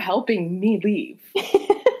 you're helping me leave.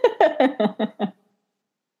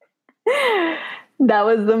 That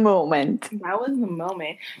was the moment. That was the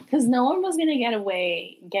moment. Because no one was going to get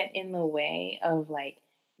in the way of like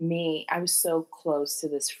me. I was so close to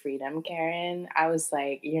this freedom, Karen. I was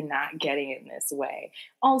like, you're not getting in this way.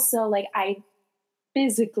 Also, like, I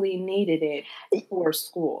physically needed it for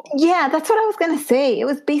school. Yeah, that's what I was going to say. It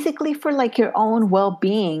was basically for like your own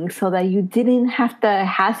well-being so that you didn't have to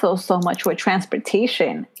hassle so much with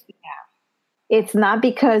transportation. Yeah. It's not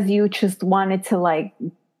because you just wanted to like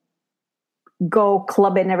go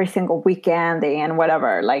clubbing every single weekend and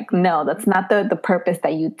whatever. Like, no, that's not the purpose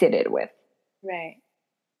that you did it with. Right.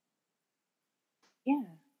 Yeah.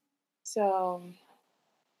 So.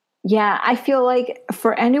 Yeah, I feel like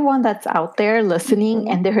for anyone that's out there listening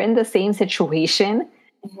and they're in the same situation,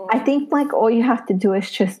 I think like all you have to do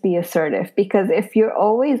is just be assertive, because if you're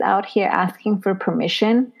always out here asking for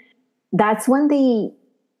permission, that's when the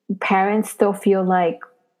parents still feel like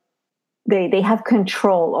they have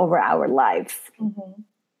control over our lives.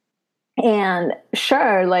 And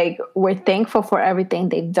sure, like, we're thankful for everything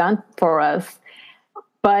they've done for us,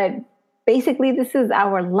 but basically this is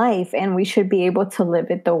our life and we should be able to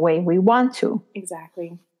live it the way we want to.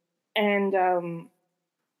 Exactly. And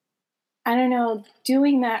I don't know,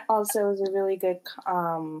 doing that also is a really good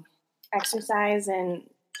exercise in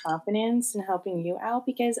confidence and helping you out,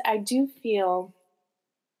 because I do feel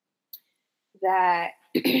that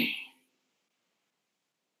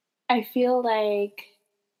I feel like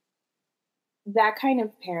that kind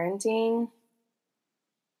of parenting,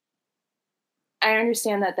 I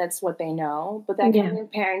understand that that's what they know, but that kind of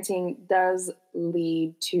parenting does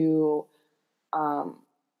lead to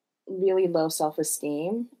really low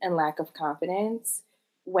self-esteem and lack of confidence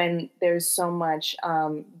when there's so much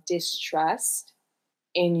distrust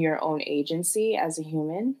in your own agency as a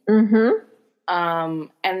human.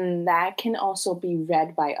 And that can also be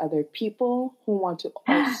read by other people who want to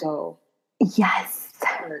also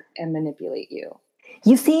hurt and manipulate you.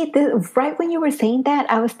 You see, right when you were saying that,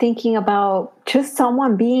 I was thinking about just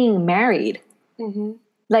someone being married.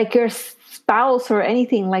 Like your spouse or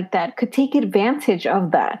anything like that could take advantage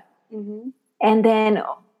of that. And then,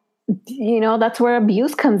 that's where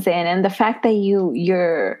abuse comes in. And the fact that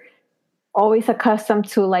you're always accustomed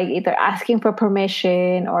to like either asking for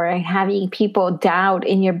permission or having people doubt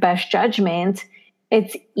in your best judgment,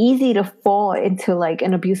 it's easy to fall into like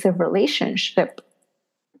an abusive relationship.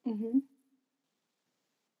 Mm-hmm.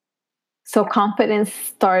 So confidence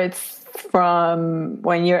starts from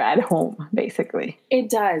when you're at home, basically. It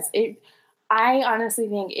does. I honestly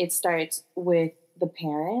think it starts with the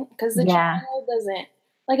parent, because the child doesn't,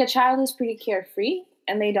 like, a child is pretty carefree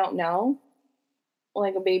and they don't know.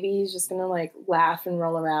 Like, a baby is just gonna like laugh and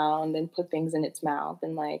roll around and put things in its mouth,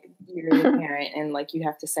 and like you're the parent and like you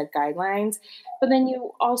have to set guidelines. But then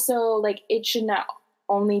you also, like, it should not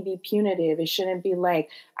only be punitive. It shouldn't be like,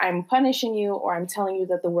 I'm punishing you or I'm telling you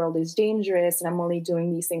that the world is dangerous and I'm only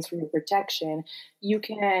doing these things for your protection. You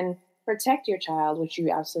can protect your child, which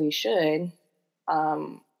you absolutely should.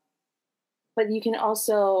 But you can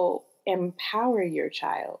also empower your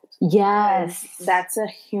child. Yes. That's a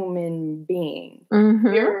human being.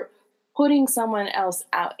 Mm-hmm. You're putting someone else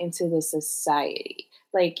out into the society.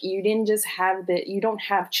 Like, you don't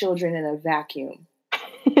have children in a vacuum.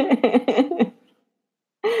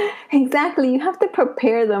 Exactly. You have to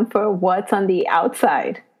prepare them for what's on the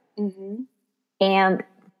outside. Mm-hmm. And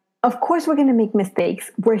of course, we're going to make mistakes.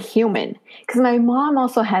 We're human. Because my mom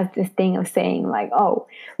also has this thing of saying, like, oh,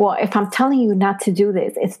 well, if I'm telling you not to do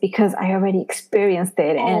this, it's because I already experienced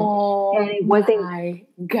it. And it wasn't. My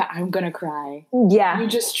God, I'm going to cry. Yeah. You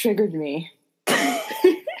just triggered me.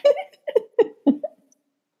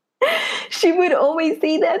 She would always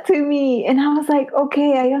say that to me. And I was like,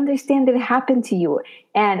 okay, I understand that it happened to you.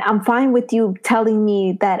 And I'm fine with you telling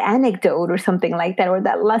me that anecdote or something like that, or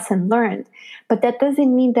that lesson learned. But that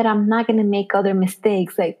doesn't mean that I'm not going to make other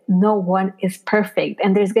mistakes. Like, no one is perfect.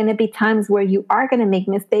 And there's going to be times where you are going to make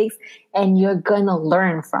mistakes and you're going to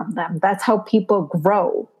learn from them. That's how people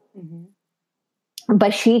grow. Mm-hmm.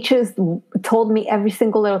 But she just told me every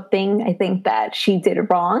single little thing I think that she did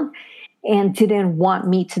wrong, and didn't want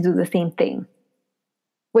me to do the same thing,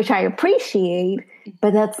 which I appreciate,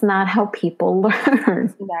 but that's not how people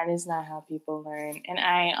learn. That is not how people learn. And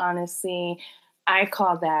I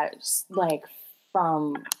call that like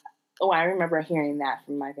I remember hearing that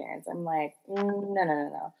from my parents. I'm like,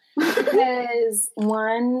 no. Because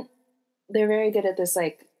one, they're very good at this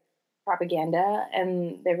like propaganda,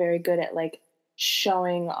 and they're very good at like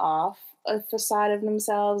showing off a facade of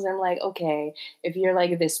themselves. And like, okay, if you're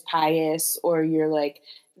like this pious or you're like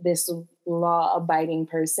this law abiding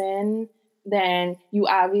person, then you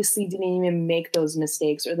obviously didn't even make those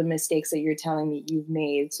mistakes, or the mistakes that you're telling me you've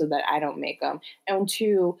made, so that I don't make them. And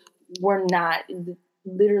two, we're not,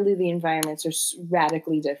 literally the environments are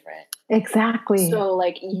radically different. Exactly. So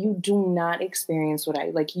like, you do not experience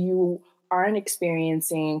you aren't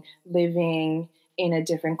experiencing living in a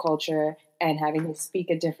different culture and having to speak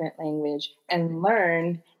a different language and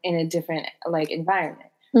learn in a different like environment.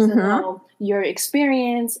 Mm-hmm. So now your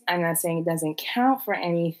experience, I'm not saying it doesn't count for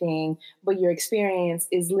anything, but your experience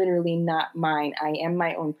is literally not mine. I am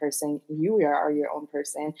my own person. You are your own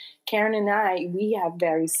person. Karen and I,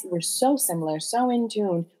 we're so similar, so in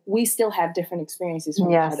tune. We still have different experiences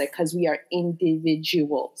from each other because we are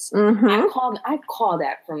individuals. Mm-hmm. I call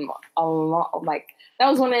that from a lot. Like, that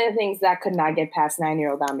was one of the things that could not get past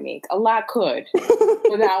 9-year-old Dominique. A lot could,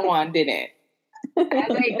 but that one didn't.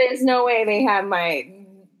 Like, there's no way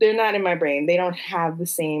they're not in my brain. They don't have the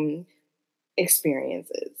same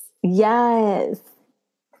experiences. Yes.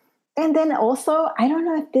 And then also, I don't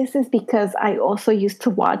know if this is because I also used to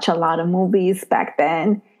watch a lot of movies back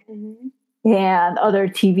then. Mm-hmm. And other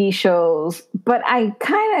TV shows, but I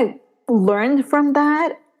kind of learned from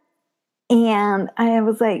that. And I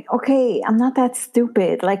was like, okay, I'm not that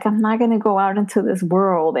stupid. Like, I'm not going to go out into this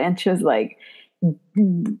world and just like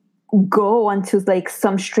go onto like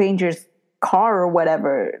some stranger's car or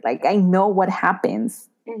whatever. Like, I know what happens.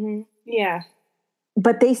 Mm-hmm. Yeah.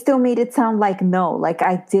 But they still made it sound like no, like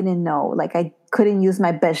I didn't know, like I couldn't use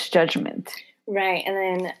my best judgment. Right. And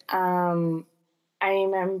then I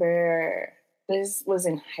remember this was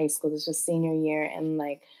in high school. This was senior year. And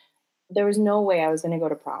like, there was no way I was going to go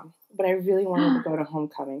to prom, but I really wanted to go to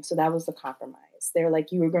homecoming. So that was the compromise. They were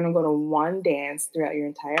like, you were going to go to one dance throughout your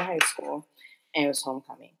entire high school, and it was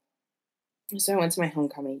homecoming. So I went to my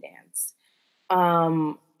homecoming dance.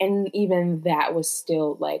 And even that was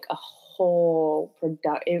still like a whole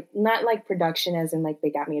not like production as in like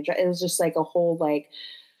they got me a dress. It was just like a whole like,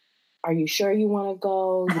 are you sure you want to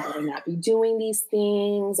go? You better not be doing these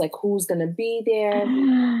things. Like, who's going to be there?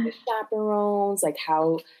 The chaperones, like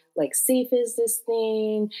how like safe is this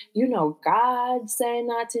thing? You know, God said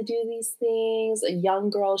not to do these things. A young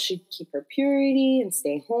girl should keep her purity and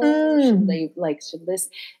stay home. Should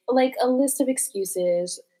list like a list of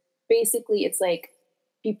excuses. Basically, it's like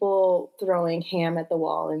people throwing ham at the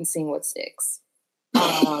wall and seeing what sticks.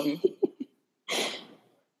 But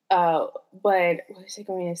what was I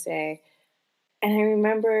going to say? And I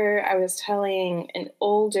remember I was telling an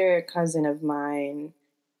older cousin of mine,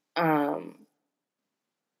 who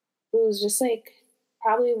was just like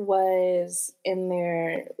probably was in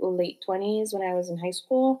their late 20s when I was in high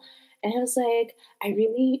school. And I was like, I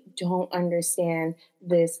really don't understand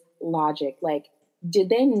this logic. Like, did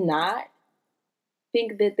they not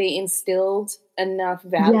think that they instilled enough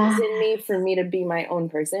values in me for me to be my own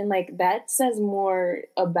person? Like, that says more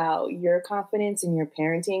about your confidence in your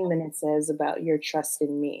parenting than it says about your trust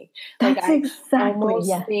in me. That's like, I almost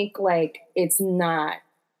think like it's not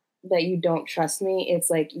that you don't trust me. It's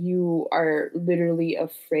like you are literally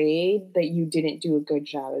afraid that you didn't do a good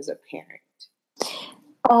job as a parent.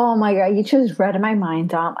 Oh my God, you just read my mind,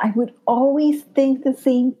 Dom. I would always think the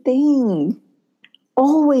same thing.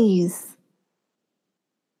 Always.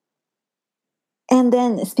 And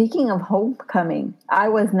then speaking of homecoming, I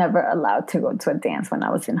was never allowed to go to a dance when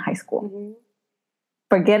I was in high school. Mm-hmm.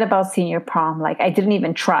 Forget about senior prom. Like, I didn't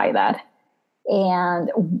even try that.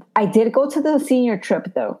 And I did go to the senior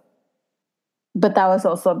trip though. But that was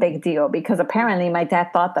also a big deal because apparently my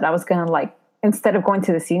dad thought that I was going to, like, instead of going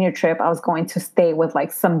to the senior trip, I was going to stay with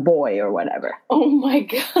like some boy or whatever. Oh my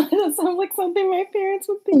God. That sounds like something my parents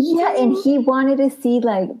would think. Yeah. And he wanted to see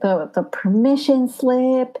like the permission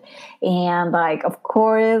slip and like, of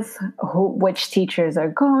course, which teachers are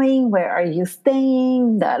going, where are you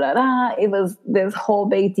staying, da, da, da. It was this whole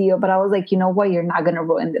big deal. But I was like, you know what? You're not going to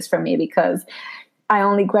ruin this for me because I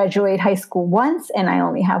only graduate high school once and I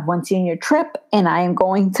only have one senior trip and I am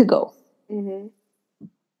going to go. Mm-hmm.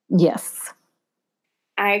 Yes.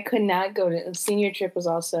 I could not go to the senior trip was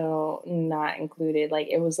also not included. Like,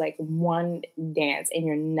 it was like one dance and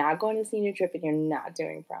you're not going to senior trip and you're not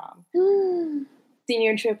doing prom.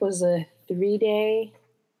 Senior trip was a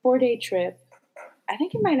 4-day trip. I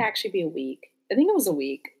think it might actually be a week. I think it was a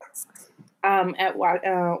week at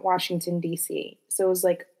Washington, D.C. So it was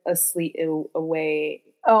like a sleep away.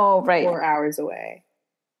 Oh, right. 4 hours away.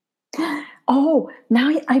 Oh,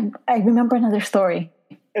 now I remember another story.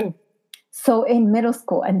 Oh. So in middle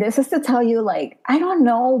school, and this is to tell you, like, I don't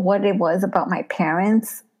know what it was about my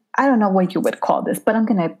parents. I don't know what you would call this, but I'm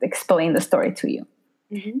going to explain the story to you.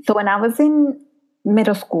 Mm-hmm. So when I was in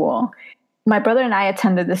middle school, my brother and I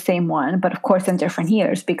attended the same one, but of course in different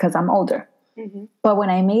years because I'm older. Mm-hmm. But when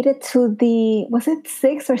I made it to was it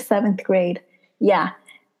 6th or 7th grade? Yeah.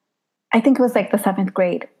 I think it was like the 7th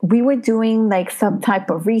grade. We were doing like some type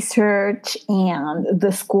of research and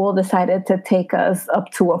the school decided to take us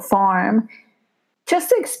up to a farm just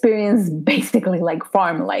to experience basically like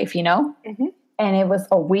farm life, you know? Mm-hmm. And it was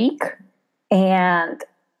a week and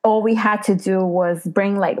all we had to do was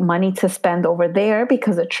bring like money to spend over there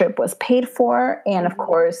because the trip was paid for. And of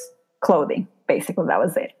course, clothing, basically that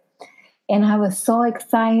was it. And I was so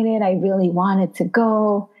excited. I really wanted to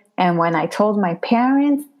go. And when I told my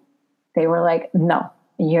parents, they were like, no,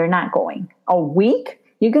 you're not going. A week?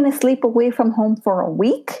 You're going to sleep away from home for a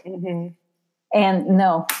week? Mm-hmm. And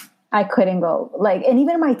no, I couldn't go. Like, and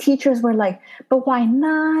even my teachers were like, but why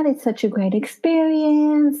not? It's such a great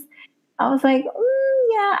experience. I was like,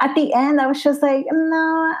 yeah. At the end, I was just like,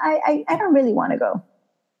 no, I don't really want to go.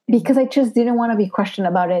 Because I just didn't want to be questioned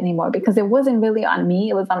about it anymore. Because it wasn't really on me.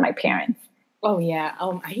 It was on my parents. Oh, yeah.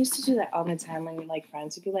 I used to do that all the time when like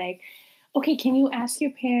friends would be like, okay, can you ask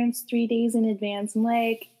your parents 3 days in advance? I'm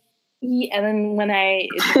like, yeah. And then when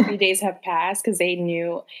 3 days have passed, because they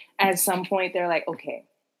knew at some point, they're like, okay,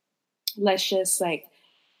 let's just like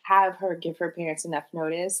have her give her parents enough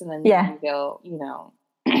notice. And then they'll,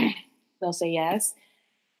 they'll say yes.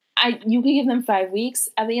 You could give them 5 weeks.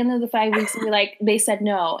 At the end of the 5 weeks, and be like, they said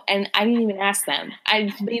no. And I didn't even ask them.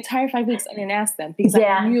 The entire 5 weeks, I didn't ask them because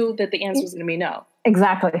I knew that the answer was going to be no.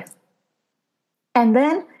 Exactly. And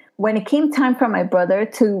then when it came time for my brother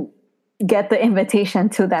to get the invitation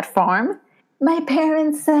to that farm, my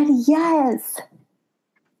parents said yes.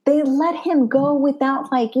 They let him go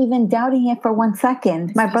without like even doubting it for 1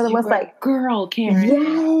 second. My brother was like, girl, Karen.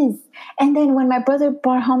 Yes. And then when my brother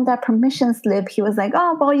brought home that permission slip, he was like,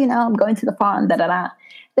 oh, well, I'm going to the farm, da, da, da.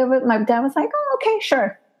 My dad was like, oh, okay,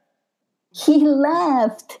 sure. He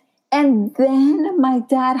left. And then my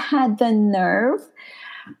dad had the nerve.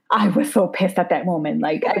 I was so pissed at that moment.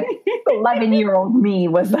 Like 11-year-old me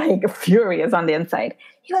was like furious on the inside.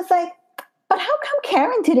 He was like, but how come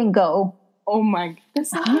Karen didn't go? Oh my,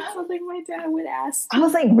 that's not something my dad would ask. I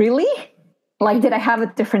was like, really? Like, did I have a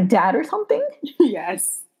different dad or something?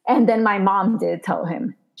 Yes. And then my mom did tell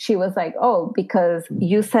him. She was like, oh, because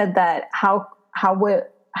you said that how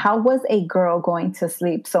was a girl going to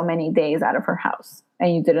sleep so many days out of her house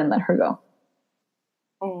and you didn't let her go?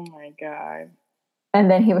 Oh my God.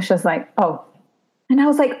 And then he was just like, oh. And I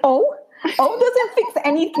was like, oh doesn't fix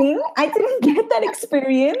anything. I didn't get that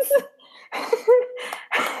experience.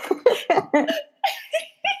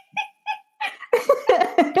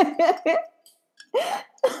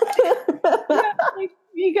 Yeah, like,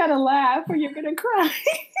 you gotta laugh or you're gonna cry.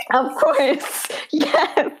 Of course.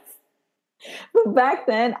 Yes. But back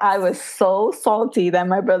then, I was so salty that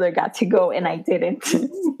my brother got to go and I didn't.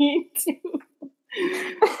 Me too.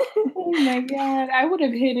 Oh my God. I would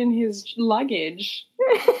have hidden his luggage.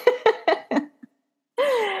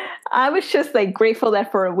 I was just like grateful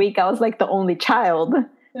that for a week I was like the only child.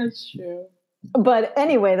 That's true. But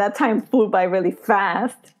anyway, that time flew by really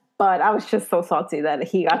fast. But I was just so salty that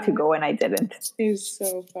he got to go and I didn't. It's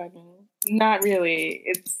so funny. Not really.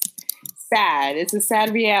 It's sad. It's a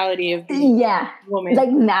sad reality of being a woman.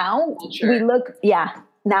 Like now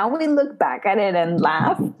now we look back at it and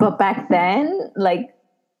laugh. But back then, like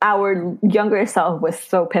our younger self was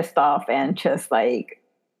so pissed off and just like,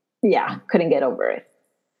 couldn't get over it.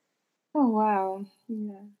 Oh wow.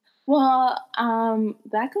 Yeah. Well,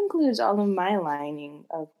 that concludes all of my lining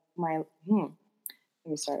of my let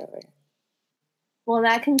me start over. Well,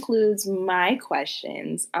 that concludes my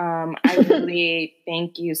questions. I really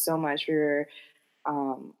thank you so much for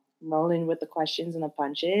rolling with the questions and the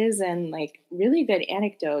punches and like really good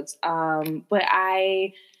anecdotes. But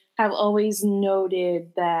I have always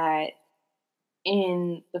noted that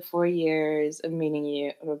in the 4 years of meeting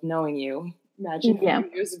you, of knowing you, imagine 4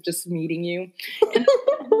 years of just meeting you, and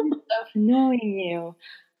of knowing you,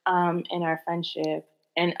 and our friendship,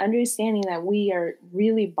 and understanding that we are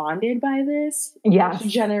really bonded by this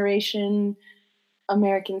generation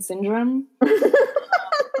American syndrome.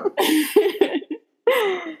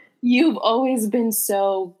 You've always been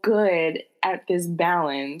so good at this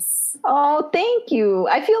balance. Oh, thank you.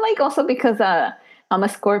 I feel like also because I'm a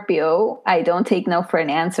Scorpio, I don't take no for an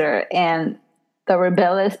answer, and the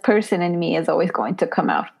rebellious person in me is always going to come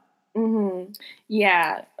out. Mm-hmm.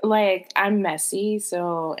 Yeah, like I'm messy,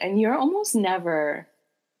 so, and you're almost never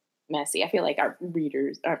messy. I feel like our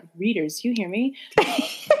readers, you hear me?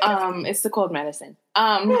 It's the cold medicine.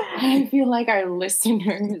 I feel like our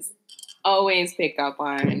listeners always pick up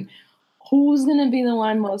on who's going to be the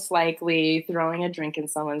one most likely throwing a drink in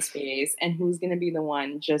someone's face and who's going to be the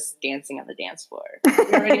one just dancing on the dance floor. You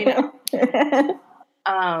already know.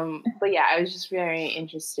 But yeah, I was just very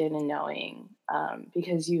interested in knowing,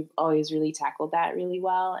 because you've always really tackled that really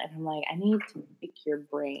well. And I'm like, I need to pick your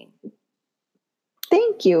brain.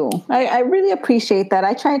 Thank you. I really appreciate that.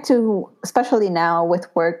 I try to, especially now with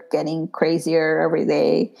work getting crazier every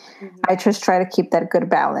day, I just try to keep that good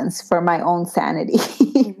balance for my own sanity.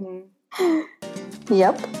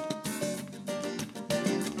 Yep.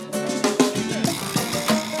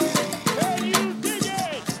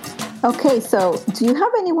 Okay, so do you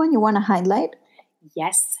have anyone you want to highlight?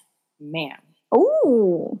 Yes, ma'am.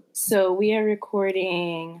 Oh. So we are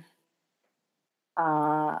recording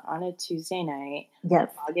on a Tuesday night,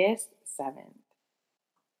 August 7th.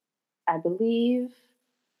 I believe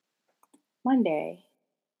Monday,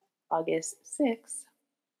 August 6th,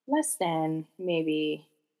 less than maybe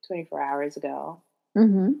 24 hours ago,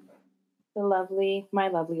 my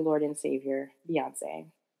lovely Lord and Savior, Beyonce,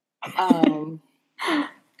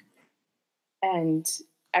 and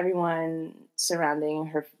everyone surrounding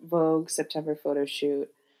her Vogue September photo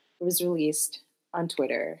shoot was released on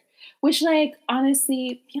Twitter, which, like,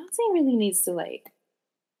 honestly, Beyonce really needs to, like,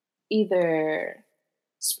 either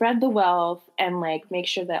spread the wealth and, like, make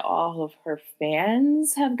sure that all of her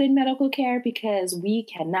fans have good medical care, because we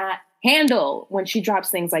cannot handle when she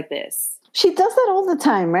drops things like this. She does that all the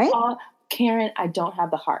time, right? Karen, I don't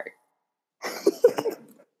have the heart.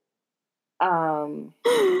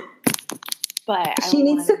 But she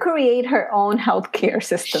needs to create her own healthcare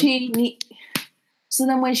system. So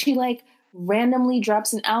then when she like randomly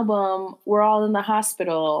drops an album, we're all in the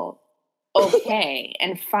hospital, okay,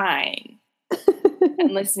 and fine,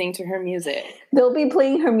 and listening to her music. They'll be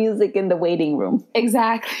playing her music in the waiting room.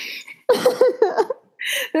 Exactly.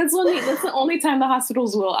 That's the only time the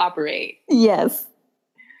hospitals will operate. Yes.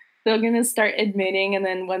 They're gonna start admitting, and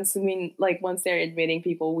then once they're admitting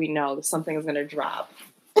people, we know something is gonna drop.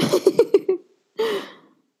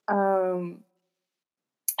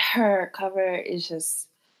 Her cover is just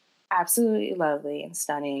absolutely lovely and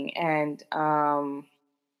stunning, and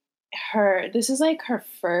this is like her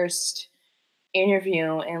first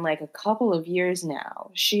interview in like a couple of years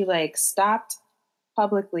now. She like stopped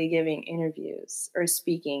publicly giving interviews or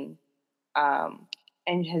speaking,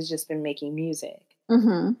 and has just been making music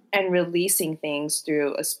and releasing things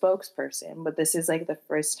through a spokesperson. But this is like the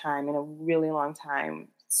first time in a really long time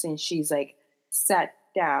since she's like sat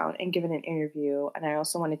down and given an interview. And I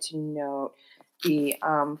also wanted to note the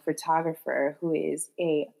photographer, who is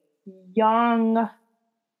a young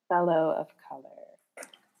fellow of color.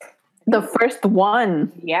 The first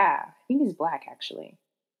one. Yeah, I think he's Black, actually.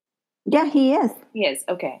 Yeah, he is. He is,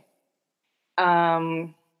 okay.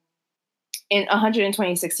 In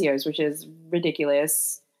 126 years, which is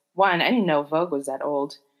ridiculous. One, I didn't know Vogue was that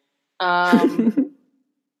old.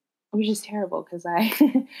 Which is terrible because I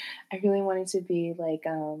I really wanted to be like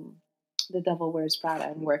The Devil Wears Prada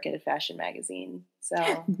and work at a fashion magazine.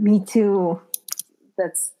 So me too.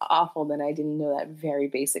 That's awful that I didn't know that very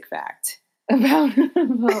basic fact about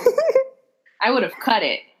Vogue. I would have cut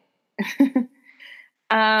it.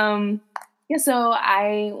 Yeah, so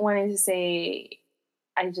I wanted to say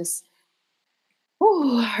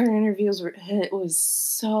her interviews it was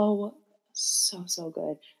so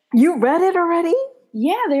good. You read it already?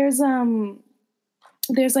 Yeah, there's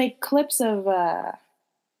like clips of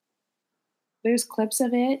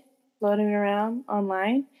it floating around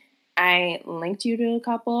online. I linked you to a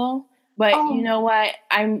couple, but you know what?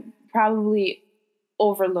 I'm probably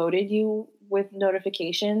overloaded you with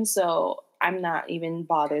notifications, so I'm not even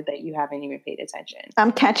bothered that you haven't even paid attention.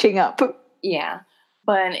 I'm catching up. Yeah.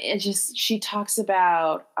 But she talks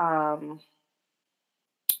about her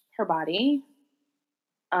body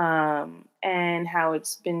and how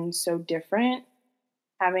it's been so different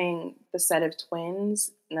having the set of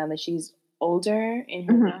twins now that she's older in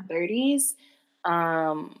her 30s.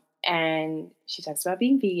 And she talks about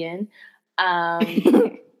being vegan.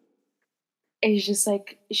 It's just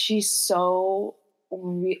like, she's so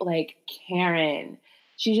like Karen.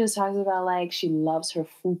 She just talks about like she loves her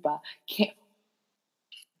fupa.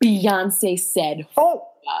 Beyonce said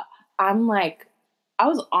fupa. I'm like, I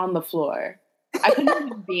was on the floor. I couldn't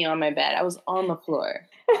even be on my bed. I was on the floor.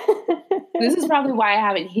 This is probably why I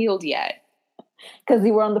haven't healed yet. Because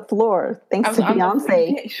you were on the floor, thanks to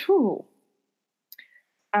Beyonce.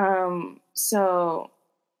 So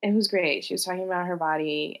it was great. She was talking about her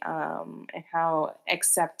body and how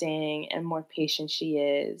accepting and more patient she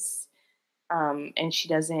is. And she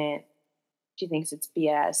thinks it's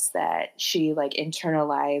BS that she like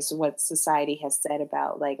internalized what society has said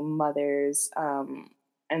about like mothers and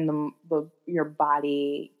your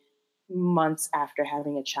body months after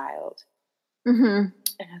having a child. And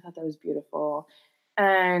I thought that was beautiful.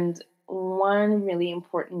 And one really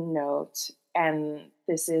important note, and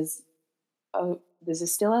this is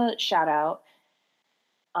still a shout out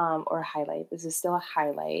or a highlight. This is still a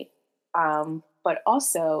highlight, but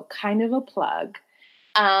also kind of a plug.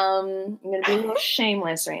 I'm going to be a little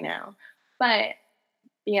shameless right now, but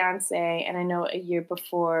Beyonce, and I know a year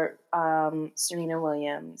before Serena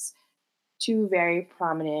Williams, two very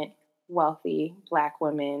prominent, wealthy Black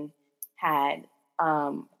women had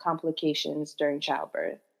complications during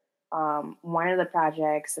childbirth. One of the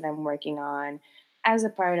projects that I'm working on as a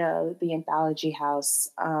part of the Anthology House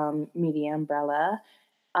media umbrella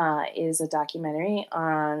is a documentary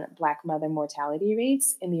on Black mother mortality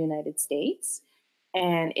rates in the United States.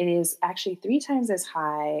 And it is actually 3 times as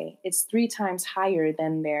high. It's 3 times higher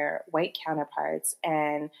than their white counterparts.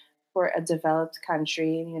 And for a developed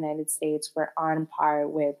country in the United States, we're on par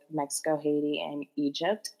with Mexico, Haiti, and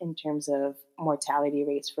Egypt in terms of mortality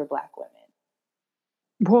rates for Black women.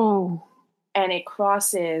 Whoa. And it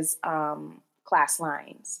crosses class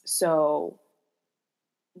lines. So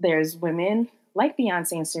there's women like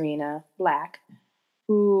Beyonce and Serena, Black,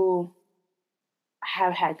 who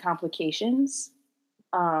have had complications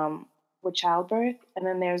with childbirth. And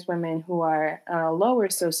then there's women who are on a lower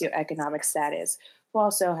socioeconomic status who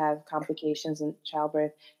also have complications in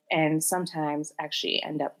childbirth and sometimes actually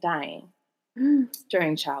end up dying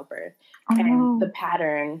during childbirth. And the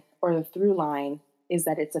pattern or the through line is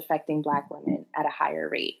that it's affecting Black women at a higher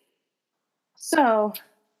rate. So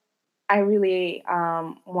I really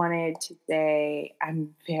wanted to say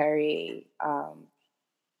I'm very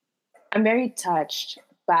touched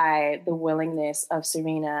by the willingness of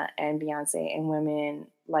Serena and Beyonce and women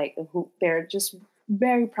like who they're just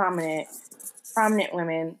very prominent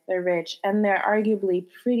women. They're rich and they're arguably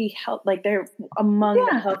pretty like they're among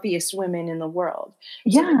the healthiest women in the world.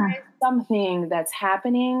 So there's something that's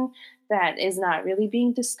happening that is not really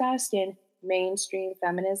being discussed in mainstream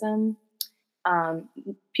feminism.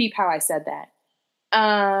 Peep how I said that.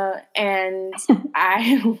 And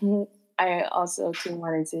I also too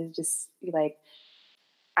wanted to just be like,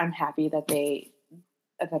 I'm happy that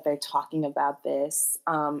they're talking about this.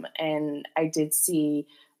 And I did see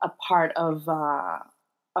a part of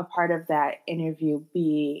that interview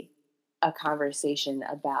be a conversation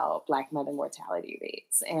about Black mother mortality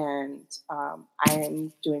rates. And I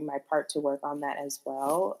am doing my part to work on that as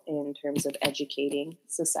well in terms of educating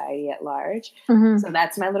society at large. Mm-hmm. So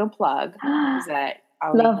that's my little plug, is that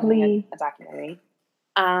I'll Lovely. be doing a documentary.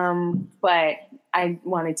 But I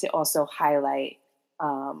wanted to also highlight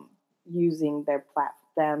using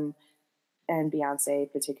them and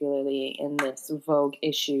Beyonce particularly in this Vogue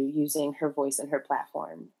issue, using her voice and her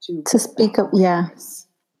platform to speak up. Yeah.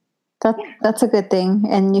 That's a good thing.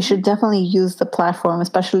 And you should definitely use the platform,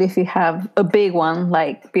 especially if you have a big one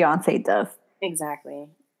like Beyonce does. Exactly.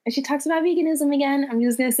 And she talks about veganism again. I'm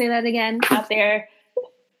just going to say that again out there.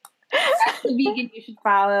 That's the vegan you should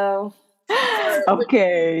follow.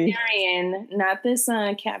 Okay. Vegetarian, not this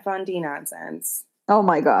Kat Von D nonsense. Oh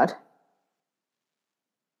my God.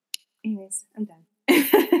 Anyways, I'm done.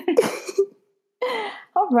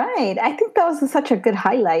 All right. I think that was such a good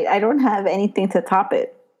highlight. I don't have anything to top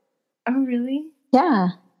it. Oh, really? Yeah.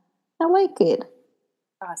 I like it.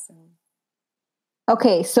 Awesome.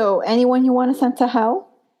 Okay. So anyone you want to send to hell?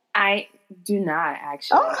 I do not,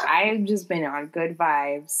 actually. Oh. I've just been on good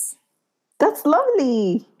vibes. That's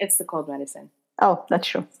lovely. It's the cold medicine. Oh, that's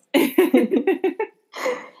true. I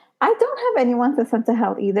don't have anyone to send to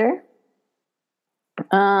hell either.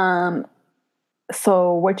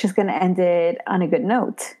 So we're just going to end it on a good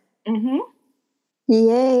note. Mm-hmm.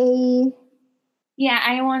 Yay. Yeah,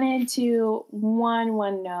 I wanted to,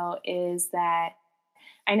 one note is that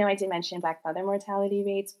I know I did mention Black mother mortality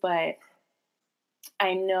rates, but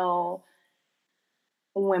I know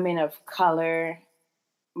women of color,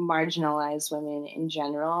 marginalized women in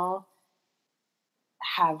general,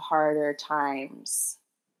 have harder times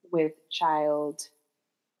with child,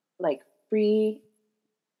 like pre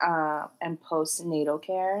and postnatal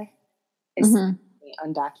care, especially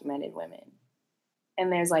undocumented women. And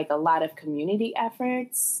there's like a lot of community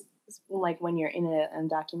efforts, like when you're in an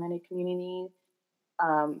undocumented community,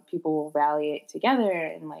 people will rally together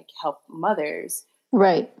and like help mothers.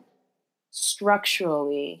 Right.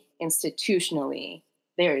 Structurally, institutionally,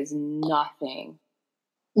 there is nothing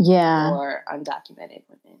for undocumented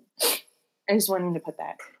women. I just wanted to put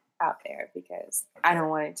that out there because I don't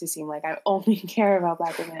want it to seem like I only care about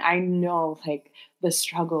Black women. I know like the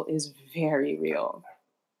struggle is very real.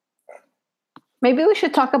 Maybe we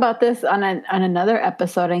should talk about this on another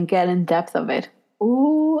episode and get in depth of it.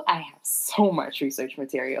 Ooh, I have so much research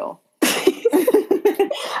material.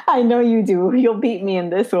 I know you do. You'll beat me in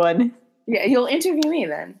this one. Yeah, you'll interview me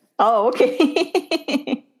then. Oh,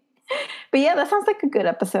 okay. But yeah, that sounds like a good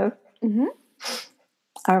episode. Mm-hmm.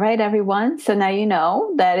 All right, everyone. So now you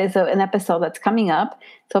know that is an episode that's coming up.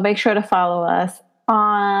 So make sure to follow us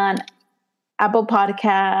on Apple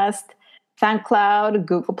Podcast, SoundCloud,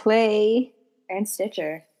 Google Play. And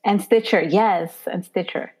Stitcher. Yes, and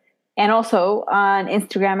Stitcher. And also on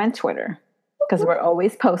Instagram and Twitter, because we're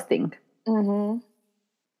always posting. Mm-hmm.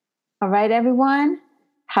 All right, everyone.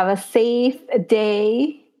 Have a safe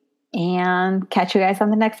day, and catch you guys on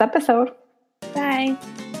the next episode. Bye.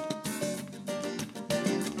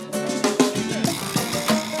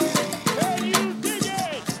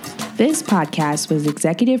 This podcast was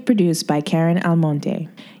executive produced by Karen Almonte.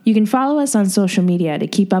 You can follow us on social media to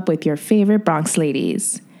keep up with your favorite Bronx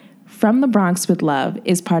ladies. From the Bronx with Love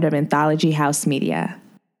is part of Anthology House Media.